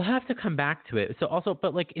to come back to it. So also,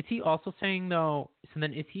 but like, is he also saying though? So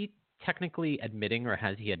then, is he technically admitting, or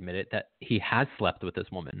has he admitted that he has slept with this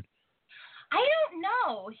woman? I don't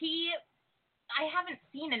know. I haven't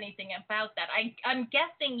seen anything about that. I'm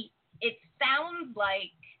guessing it sounds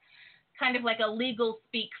like kind of like a legal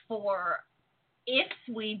speak for, if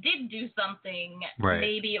we did do something,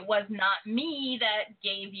 maybe it was not me that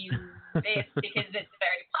gave you this, because it's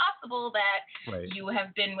very possible that you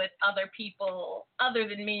have been with other people other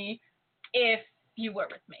than me if you were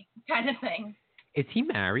with me, kind of thing. Is he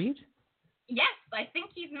married? Yes, I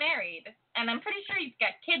think he's married, and I'm pretty sure he's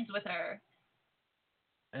got kids with her.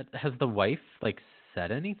 Has the wife like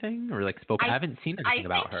said anything or like spoken? I haven't seen anything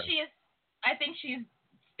about her. I think she's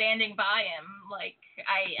standing by him. Like,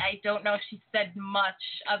 I don't know if she said much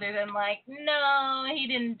other than like, no, he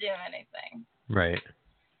didn't do anything. Right.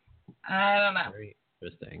 I don't know. Very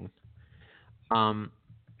interesting.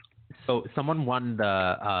 So someone won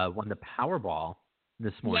the Powerball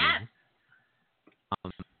this morning.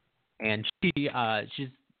 Yes. And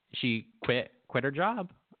she quit her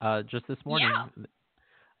job just this morning. Yeah.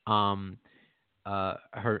 I'm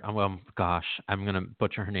gonna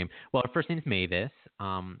butcher her name. Well, her first name's Mavis.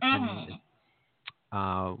 And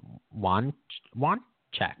Wanchek,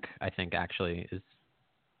 I think actually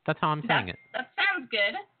that's how I'm saying it. That sounds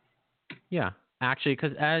good. Yeah, actually,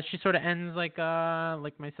 because she sort of ends like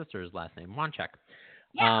my sister's last name, Wanchek.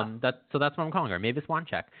 Yeah. That's what I'm calling her, Mavis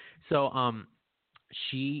Wanchek. So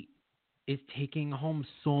she is taking home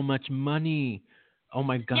so much money. Oh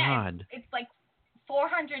my God. Yeah, it's like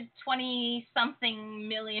 $420 something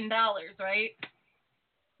million, right?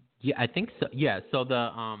 Yeah, I think so. Yeah, so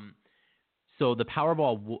the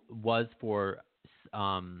Powerball was for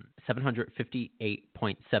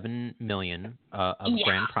 $758.7 million of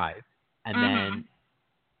grand prize, and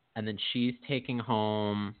then she's taking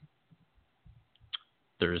home.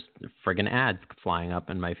 There's friggin' ads flying up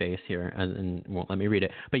in my face here, and won't let me read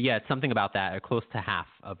it. But yeah, it's something about that, close to half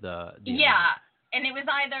of the amount. And it was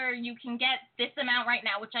either you can get this amount right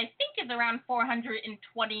now, which I think is around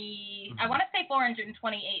 420. I want to say 428,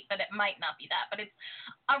 but it might not be that. But it's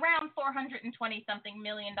around 420 something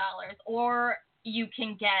million dollars, or you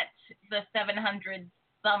can get the 700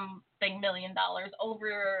 something million dollars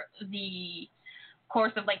over the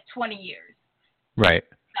course of like 20 years. Right.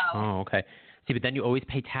 So, oh, okay. See, but then you always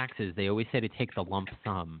pay taxes. They always say to take the lump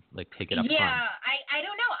sum, like take it up front. Yeah, I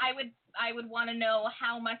don't know. I would want to know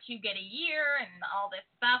how much you get a year and all this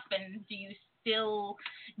stuff, and do you still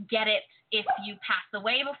get it if you pass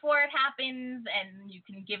away before it happens, and you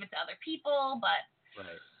can give it to other people, but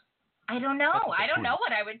I don't know. I don't know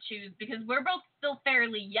what I would choose, because we're both still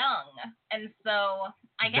fairly young, and so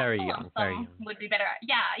I guess the lump sum would be better.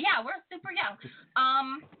 Yeah, we're super young.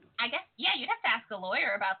 I guess, you'd have to ask a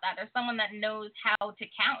lawyer about that, or someone that knows how to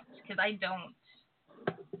count, because I don't.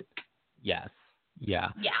 Yes.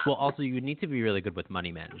 Yeah. Well, also, you need to be really good with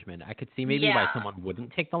money management. I could see maybe why someone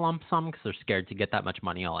wouldn't take the lump sum, because they're scared to get that much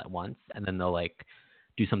money all at once, and then they'll like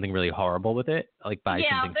do something really horrible with it, like buy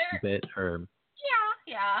something stupid or.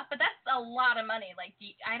 Yeah, but that's a lot of money. Like,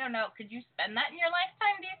 I don't know. Could you spend that in your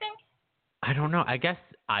lifetime? Do you think? I don't know. I guess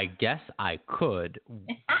I could.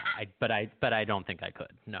 but I don't think I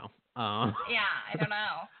could. No. Yeah, I don't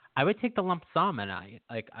know. I would take the lump sum, and I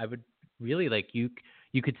would really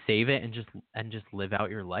you could save it and just live out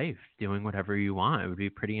your life doing whatever you want. It would be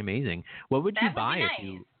pretty amazing. What would you buy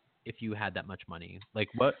if you had that much money? Like,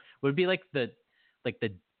 what would be the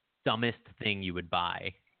dumbest thing you would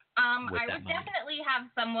buy? I would definitely have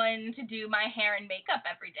someone to do my hair and makeup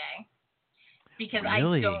every day, because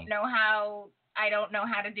Really? I don't know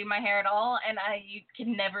how to do my hair at all, and I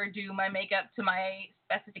can never do my makeup to my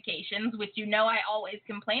specifications, which I always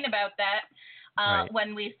complain about that Right.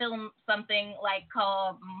 when we film something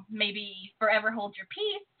called maybe Forever Hold Your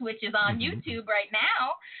Peace, which is on YouTube right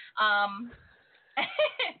now.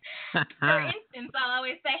 For instance, I'll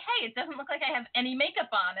always say, hey, it doesn't look like I have any makeup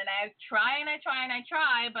on, and I try and I try and I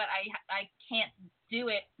try, but I can't do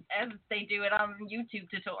it as they do it on YouTube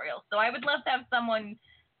tutorials. So I would love to have someone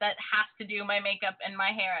that has to do my makeup and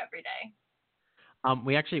my hair every day.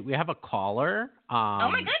 We have a caller. Oh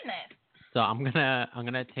my goodness. So I'm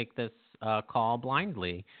gonna take this call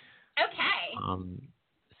blindly. Okay.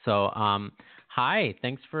 Hi,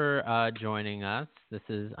 thanks for joining us. This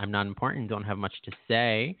is I'm Not Important, don't have much to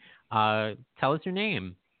say. Tell us your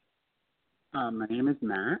name. My name is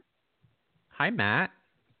Matt. Hi, Matt.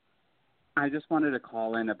 I just wanted to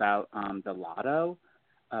call in about the lotto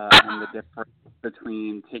and the difference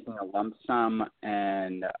between taking a lump sum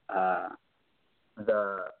and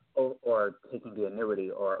or taking the annuity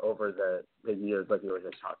or over the years, like you were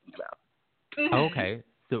just talking about. Okay.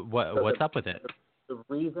 So what's up with it? The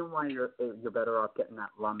reason why you're better off getting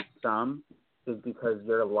that lump sum is because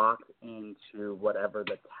you're locked into whatever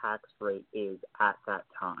the tax rate is at that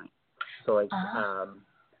time. So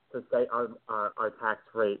so say our tax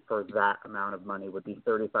rate for that amount of money would be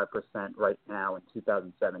 35% right now in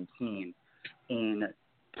 2017. In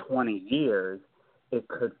 20 years, it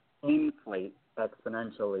could inflate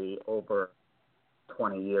exponentially over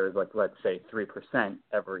 20 years, like let's say 3%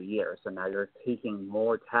 every year. So now you're taking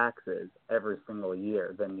more taxes every single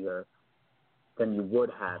year than you would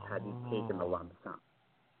have had you taken the lump sum.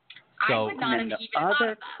 So, I would not have even thought of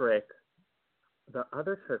that. The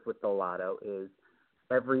other trick with the lotto is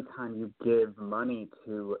every time you give money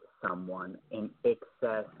to someone in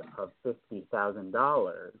excess of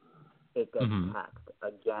 $50,000, it gets taxed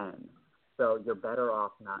again. So you're better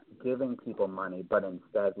off not giving people money, but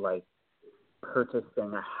instead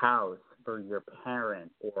purchasing a house for your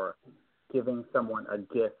parent or giving someone a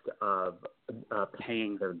gift of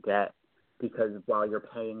paying their debt. Because while you're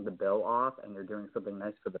paying the bill off and you're doing something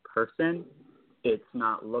nice for the person, it's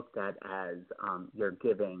not looked at as you're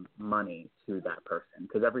giving money to that person.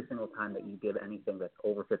 Because every single time that you give anything that's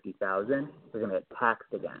over $50,000, you're going to get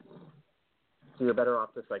taxed again. So you're better off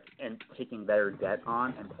just and taking their debt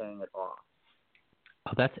on and paying it off.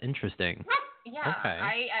 Oh, that's interesting. Yeah, okay.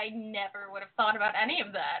 I never would have thought about any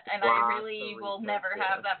of that, and I really will never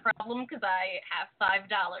have that problem because I have $5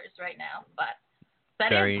 right now. But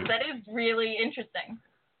that is really interesting.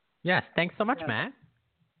 Yes, thanks so much, Matt.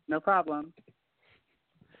 No problem.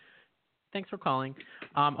 Thanks for calling.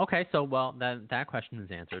 Okay, so that question is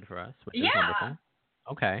answered for us, which is wonderful.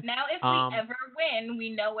 Okay. Now, if we ever win, we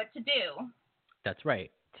know what to do. That's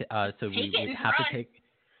right. So we have run.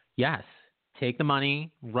 to take the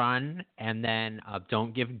money, run, and then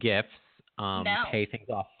don't give gifts. No. Pay things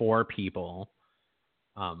off for people,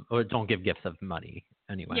 or don't give gifts of money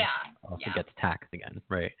anyway. Yeah. It gets taxed again,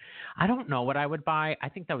 right? I don't know what I would buy. I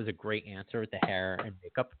think that was a great answer with the hair and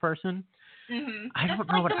makeup person. Mm-hmm. I don't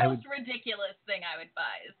know what I would. The most ridiculous thing I would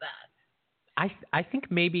buy is that. I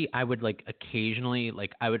think maybe I would occasionally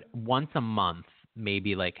I would once a month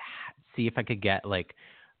maybe see if I could get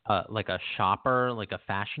a shopper, a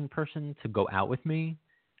fashion person to go out with me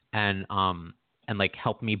and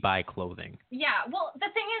help me buy clothing. Yeah, well,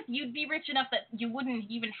 the thing is, you'd be rich enough that you wouldn't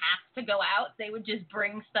even have to go out. They would just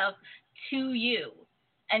bring stuff to you.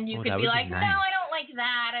 And you could be like, nice. No, I don't like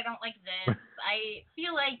that. I don't like this. I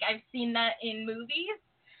feel like I've seen that in movies.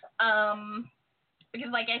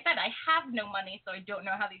 Because like I said, I have no money, so I don't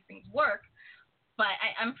know how these things work. But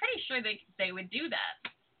I'm pretty sure they would do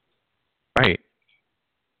that. Right.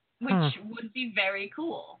 Which would be very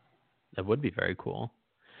cool. That would be very cool.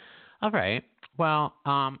 All right. Well,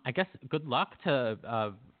 I guess good luck to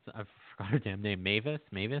I forgot her damn name. Mavis?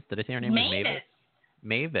 Did I say her name?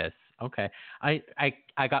 Mavis. Okay.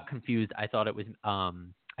 I got confused. I thought it was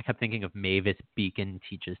I kept thinking of Mavis Beacon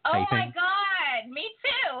Teaches Typing. Oh my God, me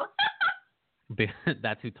too.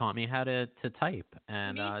 That's who taught me how to type.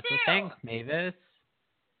 And me too. So thanks, Mavis.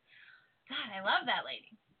 God, I love that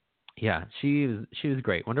lady. Yeah, she was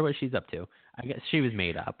great. Wonder what she's up to. I guess she was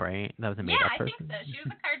made up, right? That was a made up person. Yeah, I think so. She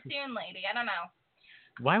was a cartoon lady. I don't know.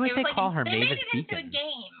 Why would they like, call her they Mavis made it Beacon? into a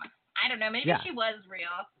game. I don't know. Maybe Yeah. she was real.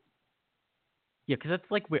 Yeah, because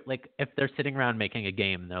that's like weird. Like if they're sitting around making a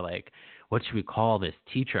game, and they're like, "What should we call this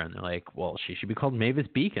teacher?" And they're like, "Well, she should be called Mavis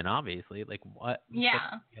Beacon, obviously." Like what?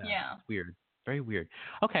 Yeah. It's weird. Very weird.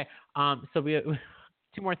 Okay. So we have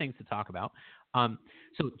 2 more things to talk about.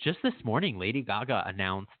 So just this morning, Lady Gaga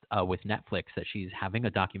announced with Netflix that she's having a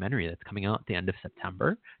documentary that's coming out at the end of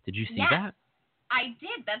September. Did you see that? I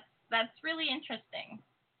did. That's really interesting.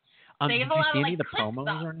 Did you see any of the clip promos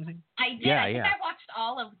stuff. or anything? I did. Yeah, I think I watched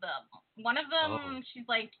all of them. One of them, she's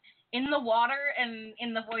like in the water, and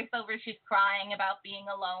in the voiceover, she's crying about being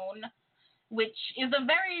alone, which is a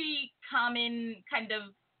very common kind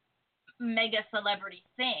of mega celebrity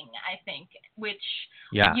thing, I think, which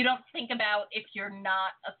you don't think about if you're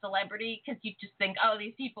not a celebrity, because you just think, oh,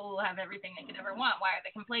 these people have everything they could ever want. Why are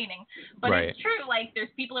they complaining? But it's true. Like,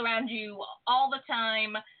 there's people around you all the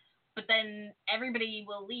time, but then everybody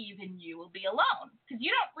will leave and you will be alone, because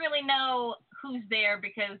you don't really know who's there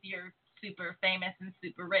because you're super famous and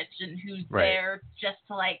super rich, and who's there just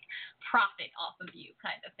to like profit off of you,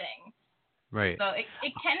 kind of thing. Right. So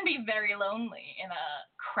it can be very lonely in a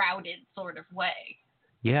crowded sort of way.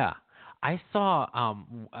 Yeah. I saw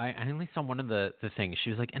I only saw one of the things.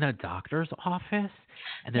 She was like in a doctor's office,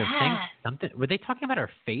 and they're saying something. Were they talking about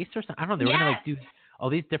her face or something? I don't know. They were gonna like do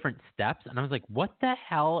all these different steps, and I was like, what the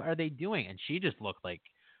hell are they doing? And she just looked like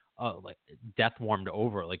death warmed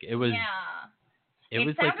over. Like it was it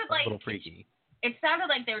was like a little freaky. It sounded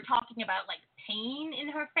like they were talking about like pain in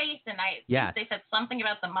her face, and I think they said something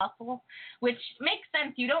about the muscles, which makes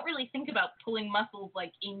sense. You don't really think about pulling muscles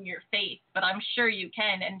like in your face, but I'm sure you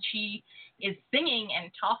can. And she is singing and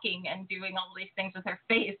talking and doing all these things with her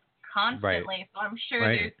face constantly, so I'm sure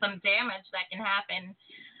there's some damage that can happen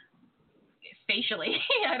facially.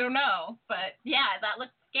 I don't know, but yeah, that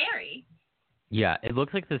looks scary. Yeah, it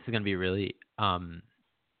looks like this is going to be really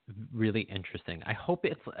really interesting. I hope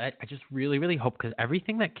I just really, really hope, because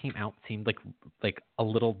everything that came out seemed like a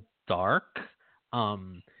little dark.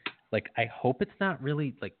 Like I hope it's not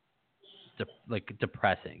really like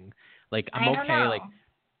depressing. Like I'm okay.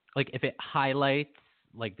 Like if it highlights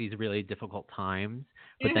like these really difficult times,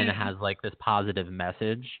 but then it has like this positive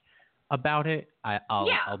message about it,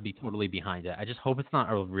 I'll be totally behind it. I just hope it's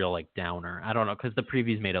not a real like downer. I don't know, because the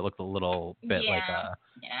previews made it look a little bit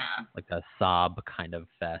like a sob kind of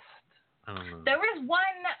fest. I don't know. There was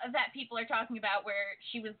one that people are talking about where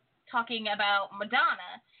she was talking about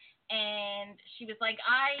Madonna, and she was like,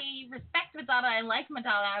 I respect Madonna, I like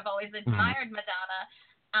Madonna, I've always admired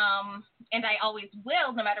Madonna, and I always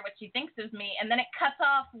will, no matter what she thinks of me. And then it cuts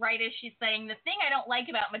off right as she's saying, the thing I don't like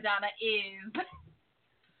about Madonna is...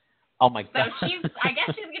 Oh my God. So I guess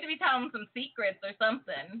she's going to be telling some secrets or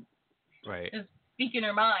something. Right. Just speaking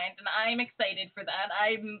her mind, and I'm excited for that.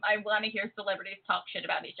 I want to hear celebrities talk shit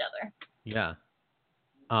about each other. Yeah.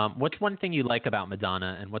 What's one thing you like about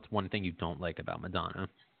Madonna, and what's one thing you don't like about Madonna?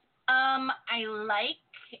 I like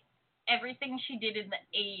everything she did in the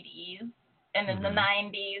 80s and in the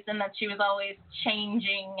 90s, and that she was always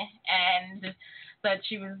changing, and that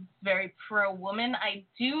she was very pro-woman. I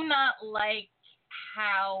do not like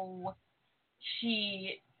how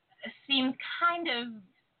she seems kind of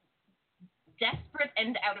desperate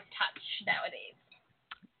and out of touch nowadays.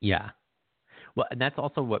 Yeah. Well, and that's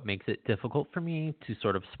also what makes it difficult for me to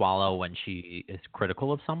sort of swallow when she is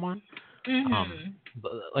critical of someone.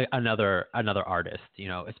 Like another artist, you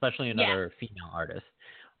know, especially another female artist.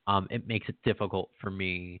 It makes it difficult for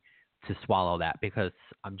me to swallow that, because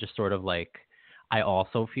I'm just sort of like, I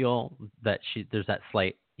also feel that there's that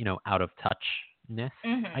slight, you know, out of touchness,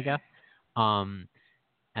 I guess. And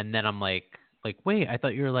then I'm like, wait, I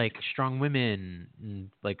thought you were like strong women and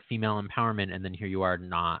like female empowerment, and then here you are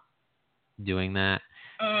not doing that.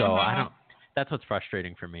 So I don't. That's what's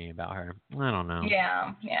frustrating for me about her. I don't know.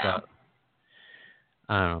 Yeah. But,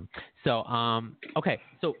 I don't know. So okay.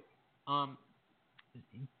 So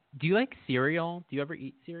do you like cereal? Do you ever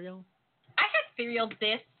eat cereal? I had cereal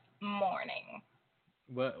this morning.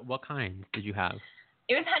 What kind did you have?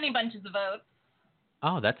 It was Honey Bunches of Oats.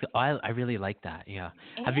 Oh, I really like that. Yeah.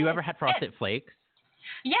 Have you ever had Frosted Flakes?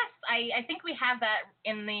 Yes, I think we have that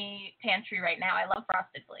in the pantry right now. I love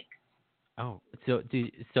Frosted Flakes. Oh,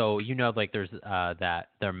 so you know, like there's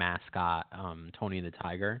their mascot, Tony the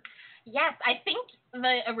Tiger. Yes, I think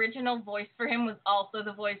the original voice for him was also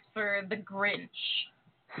the voice for the Grinch.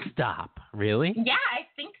 Stop. Really? Yeah, I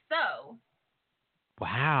think so.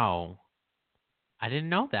 Wow. I didn't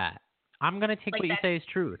know that. I'm gonna take what you say as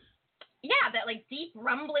truth. Yeah, that like deep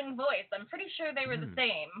rumbling voice. I'm pretty sure they were the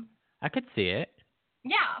same. I could see it.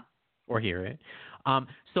 Yeah. Or hear it.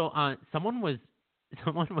 So someone was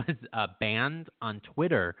was banned on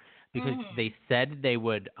Twitter because they said they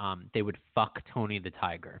would fuck Tony the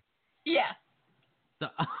Tiger. Yeah.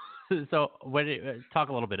 So talk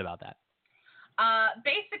a little bit about that.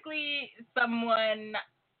 Basically, someone,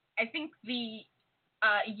 I think the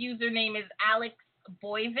username is Alex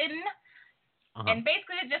Boyvin, and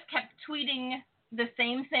basically it just kept tweeting the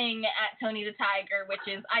same thing at Tony the Tiger, which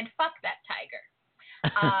is, I'd fuck that tiger.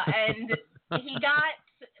 And he got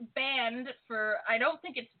banned for, I don't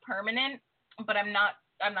think it's permanent, but I'm not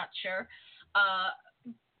sure.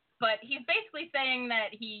 But he's basically saying that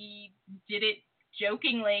he did it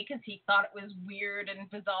jokingly because he thought it was weird and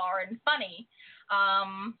bizarre and funny.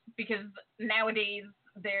 Because nowadays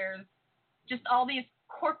there's just all these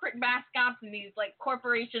corporate mascots and these like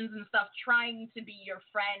corporations and stuff trying to be your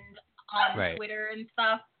friend on Twitter and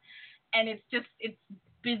stuff. And it's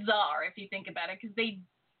bizarre if you think about it, because they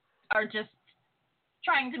are just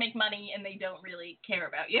trying to make money and they don't really care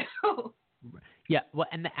about you. Yeah, well,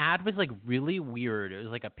 and the ad was like really weird. It was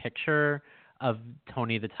like a picture of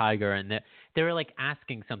Tony the Tiger, and they were like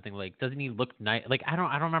asking something like, "Doesn't he look nice?" Like I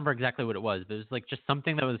don't remember exactly what it was, but it was like just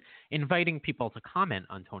something that was inviting people to comment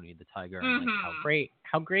on Tony the Tiger and like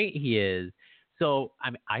how great he is. So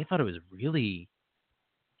I thought it was really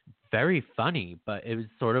very funny, but it was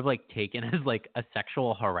sort of like taken as like a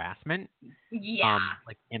sexual harassment,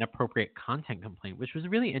 like inappropriate content complaint, which was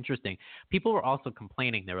really interesting. People were also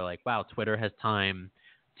complaining. They were like, wow, Twitter has time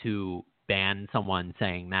to ban someone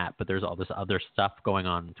saying that, but there's all this other stuff going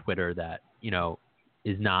on Twitter that,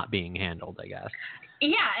 is not being handled, I guess.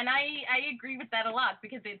 Yeah, and I agree with that a lot,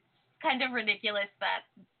 because it's kind of ridiculous that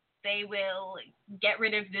they will get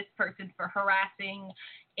rid of this person for harassing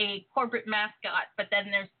a corporate mascot, but then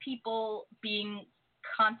there's people being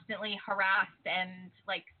constantly harassed and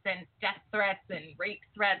like sent death threats and rape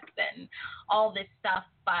threats and all this stuff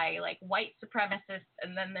by like white supremacists,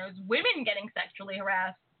 and then there's women getting sexually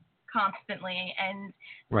harassed constantly, and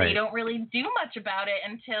they don't really do much about it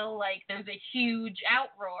until like there's a huge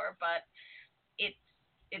outroar, but it's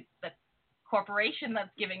the corporation that's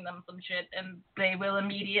giving them some shit, and they will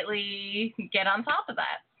immediately get on top of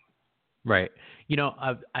that. Right.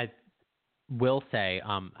 I will say,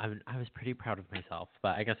 I was pretty proud of myself,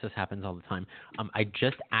 but I guess this happens all the time. I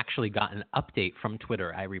just actually got an update from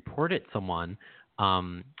Twitter. I reported someone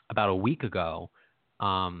about a week ago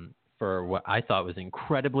for what I thought was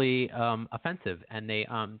incredibly offensive, and they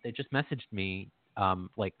just messaged me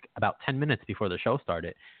like about 10 minutes before the show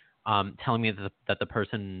started, telling me that the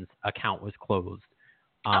person's account was closed.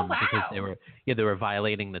 Because they were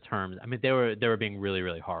violating the terms. I mean, they were being really,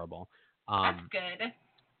 really horrible. That's good.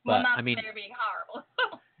 Well, not they're being horrible.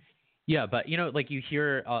 Yeah, but like you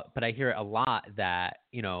hear, but I hear a lot that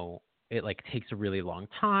it like takes a really long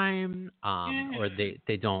time, or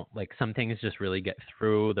they don't, like, some things just really get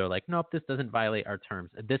through. They're like, nope, this doesn't violate our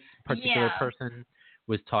terms. This particular person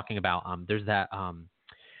was talking about there's that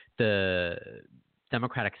the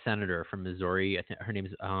Democratic senator from Missouri. I think her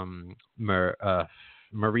name's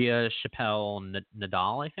Maria Chappelle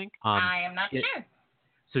Nadal, I think. I am not sure.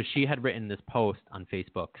 So she had written this post on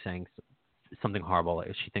Facebook saying something horrible.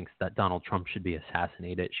 Like she thinks that Donald Trump should be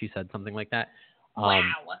assassinated. She said something like that. Wow.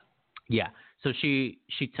 Yeah. So she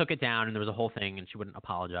took it down, and there was a whole thing, and she wouldn't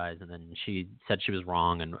apologize, and then she said she was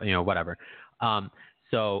wrong, and whatever.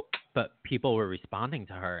 But people were responding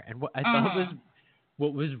to her, and what I thought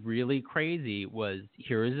was really crazy was,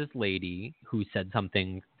 here is this lady who said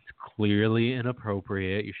something clearly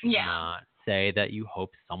inappropriate. You should not say that you hope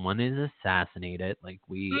someone is assassinated. Like,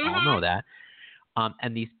 we all know that.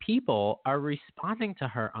 And these people are responding to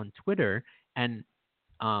her on Twitter, and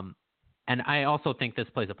I also think this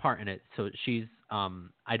plays a part in it. So she's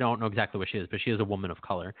I don't know exactly what she is, but she is a woman of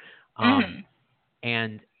color.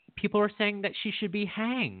 And people are saying that she should be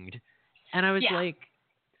hanged. And I was like,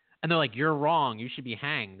 and they're like, you're wrong, you should be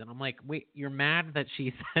hanged. And I'm like, wait, you're mad that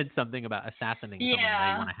she said something about assassinating someone,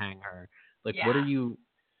 now you want to hang her? Like, what are you?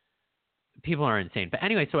 People are insane. But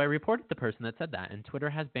anyway, so I reported the person that said that, and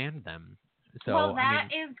Twitter has banned them. So, well, that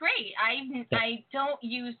is great. I don't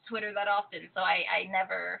use Twitter that often, so I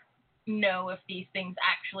never know if these things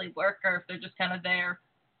actually work or if they're just kind of there.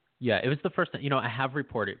 Yeah, it was the first time. I have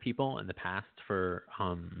reported people in the past for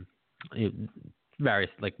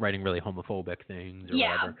various, like, writing really homophobic things or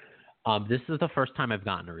whatever. This is the first time I've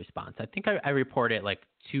gotten a response. I think I reported like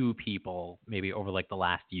 2 people maybe over like the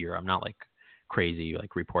last year. I'm not like crazy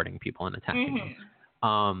like reporting people and attacking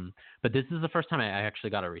them. But this is the first time I actually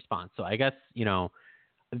got a response. So I guess,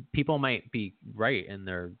 people might be right in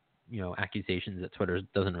their, accusations that Twitter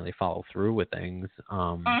doesn't really follow through with things.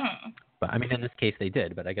 But I mean, in this case, they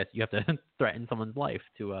did. But I guess you have to threaten someone's life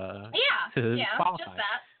to qualify. Just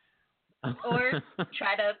that. Or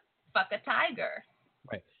try to fuck a tiger.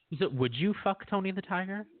 Right. So, would you fuck Tony the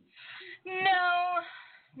Tiger?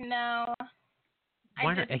 No.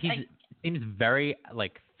 Why not? He seems very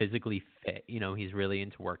like physically fit. You know, he's really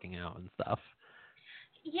into working out and stuff.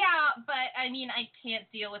 Yeah, but I mean, I can't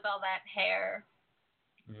deal with all that hair.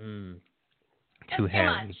 Too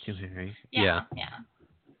hairy. Yeah.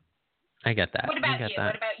 I get that. What about you?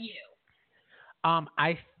 What about you?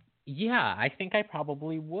 I think I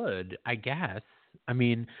probably would. I guess. I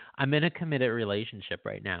mean, I'm in a committed relationship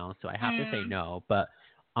right now, so I have to say no. But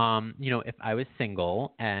if I was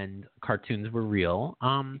single and cartoons were real,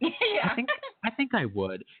 I think I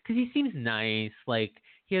would, because he seems nice. Like,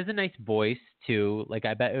 he has a nice voice too. Like,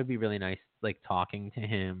 I bet it would be really nice, like, talking to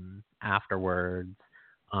him afterwards.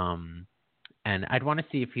 And I'd want to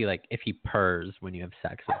see if he purrs when you have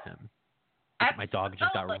sex with him. My dog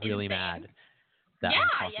just got really mad that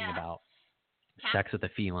I'm talking about sex with a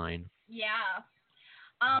feline. Yeah.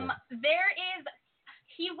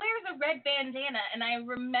 He wears a red bandana, and I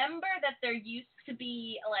remember that there used to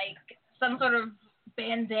be like some sort of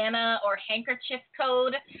bandana or handkerchief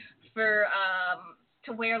code for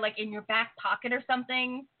to wear like in your back pocket or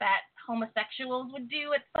something that homosexuals would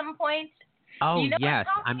do at some point. Oh, do you know yes.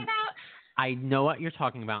 what I'm talking about? I know what you're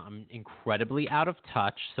talking about. I'm incredibly out of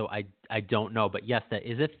touch, so I don't know. But yes, that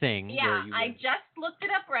is a thing. Yeah, I just looked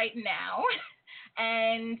it up right now,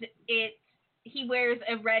 and he wears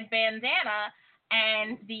a red bandana,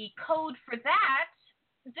 and the code for that,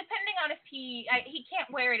 depending on if he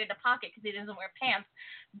can't wear it in a pocket because he doesn't wear pants,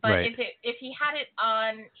 but right. if he had it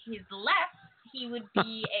on his left, he would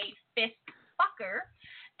be a fist fucker,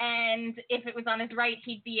 and if it was on his right,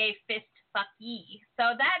 he'd be a fist fucky.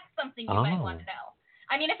 So that's something you might want to know.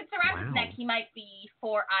 I mean, if it's around his neck, he might be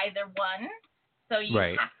for either one. So you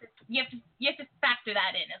have to factor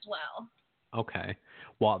that in as well. Okay.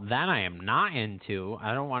 Well, that I am not into.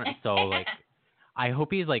 I don't want it. So like, I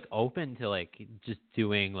hope he's like open to like just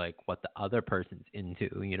doing like what the other person's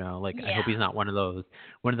into. You know, like I hope he's not one of those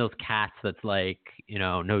cats that's like,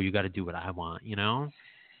 no, you got to do what I want. You know.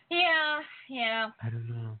 Yeah. I don't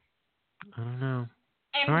know.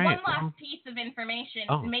 And all right, one last piece of information: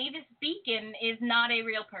 Mavis Beacon is not a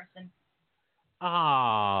real person.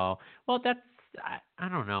 Oh, well, that's I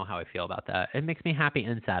don't know how I feel about that. It makes me happy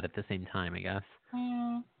and sad at the same time, I guess.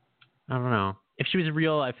 I don't know. If she was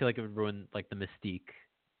real, I feel like it would ruin like the mystique.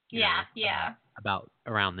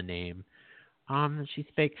 Around the name. She's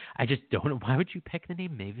fake. I just don't know. Why would you pick the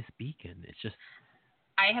name Mavis Beacon? It's just.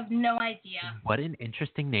 I have no idea. What an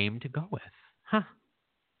interesting name to go with, huh?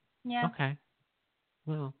 Yeah. Okay.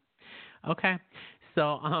 Well. Okay.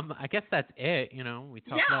 So I guess that's it. We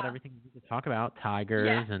talked about everything we could talk about: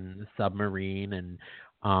 tigers and the submarine, and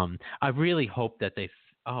I really hope that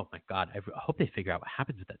oh my God, I hope they figure out what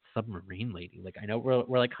happens with that submarine lady. Like, I know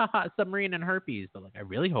we're like, haha, submarine and herpes, but like, I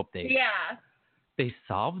really hope they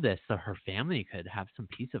solve this so her family could have some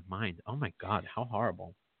peace of mind. Oh my God, how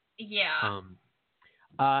horrible. Yeah.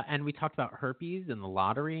 And we talked about herpes and the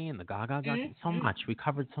lottery and the Gaga. So much. We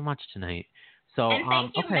covered so much tonight. So, and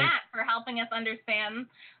thank you, Matt, for helping us understand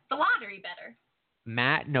the lottery better.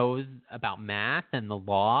 Matt knows about math and the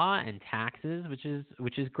law and taxes, which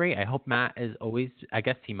is great. I hope Matt is always. I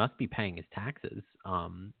guess he must be paying his taxes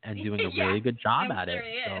and doing a really good job at it.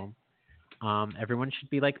 So, everyone should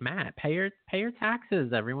be like Matt. Pay your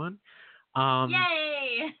taxes, everyone.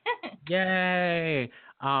 Yay! Yay!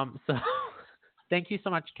 So, thank you so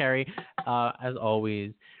much, Carrie, as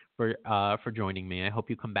always, for joining me. I hope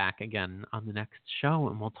you come back again on the next show,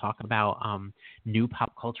 and we'll talk about new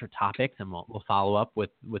pop culture topics, and we'll follow up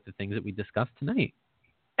with the things that we discussed tonight.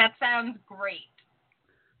 That sounds great.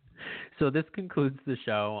 So this concludes the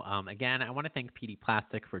show. Again, I want to thank Petey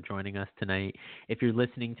Plastic for joining us tonight. If you're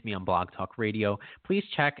listening to me on Blog Talk Radio, please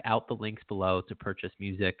check out the links below to purchase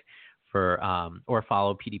music or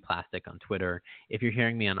follow Petey Plastic on Twitter. If you're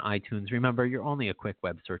hearing me on iTunes, remember you're only a quick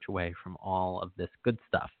web search away from all of this good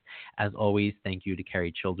stuff. As always, thank you to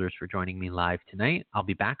Carrie Childers for joining me live tonight. I'll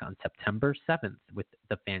be back on September 7th with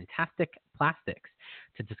the Fantastic Plastics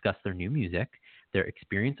to discuss their new music, their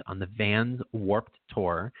experience on the Vans Warped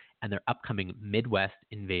Tour, and their upcoming Midwest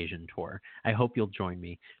Invasion Tour. I hope you'll join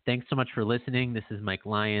me. Thanks so much for listening. This is Mike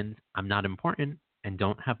Lyons. I'm not important and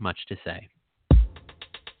don't have much to say.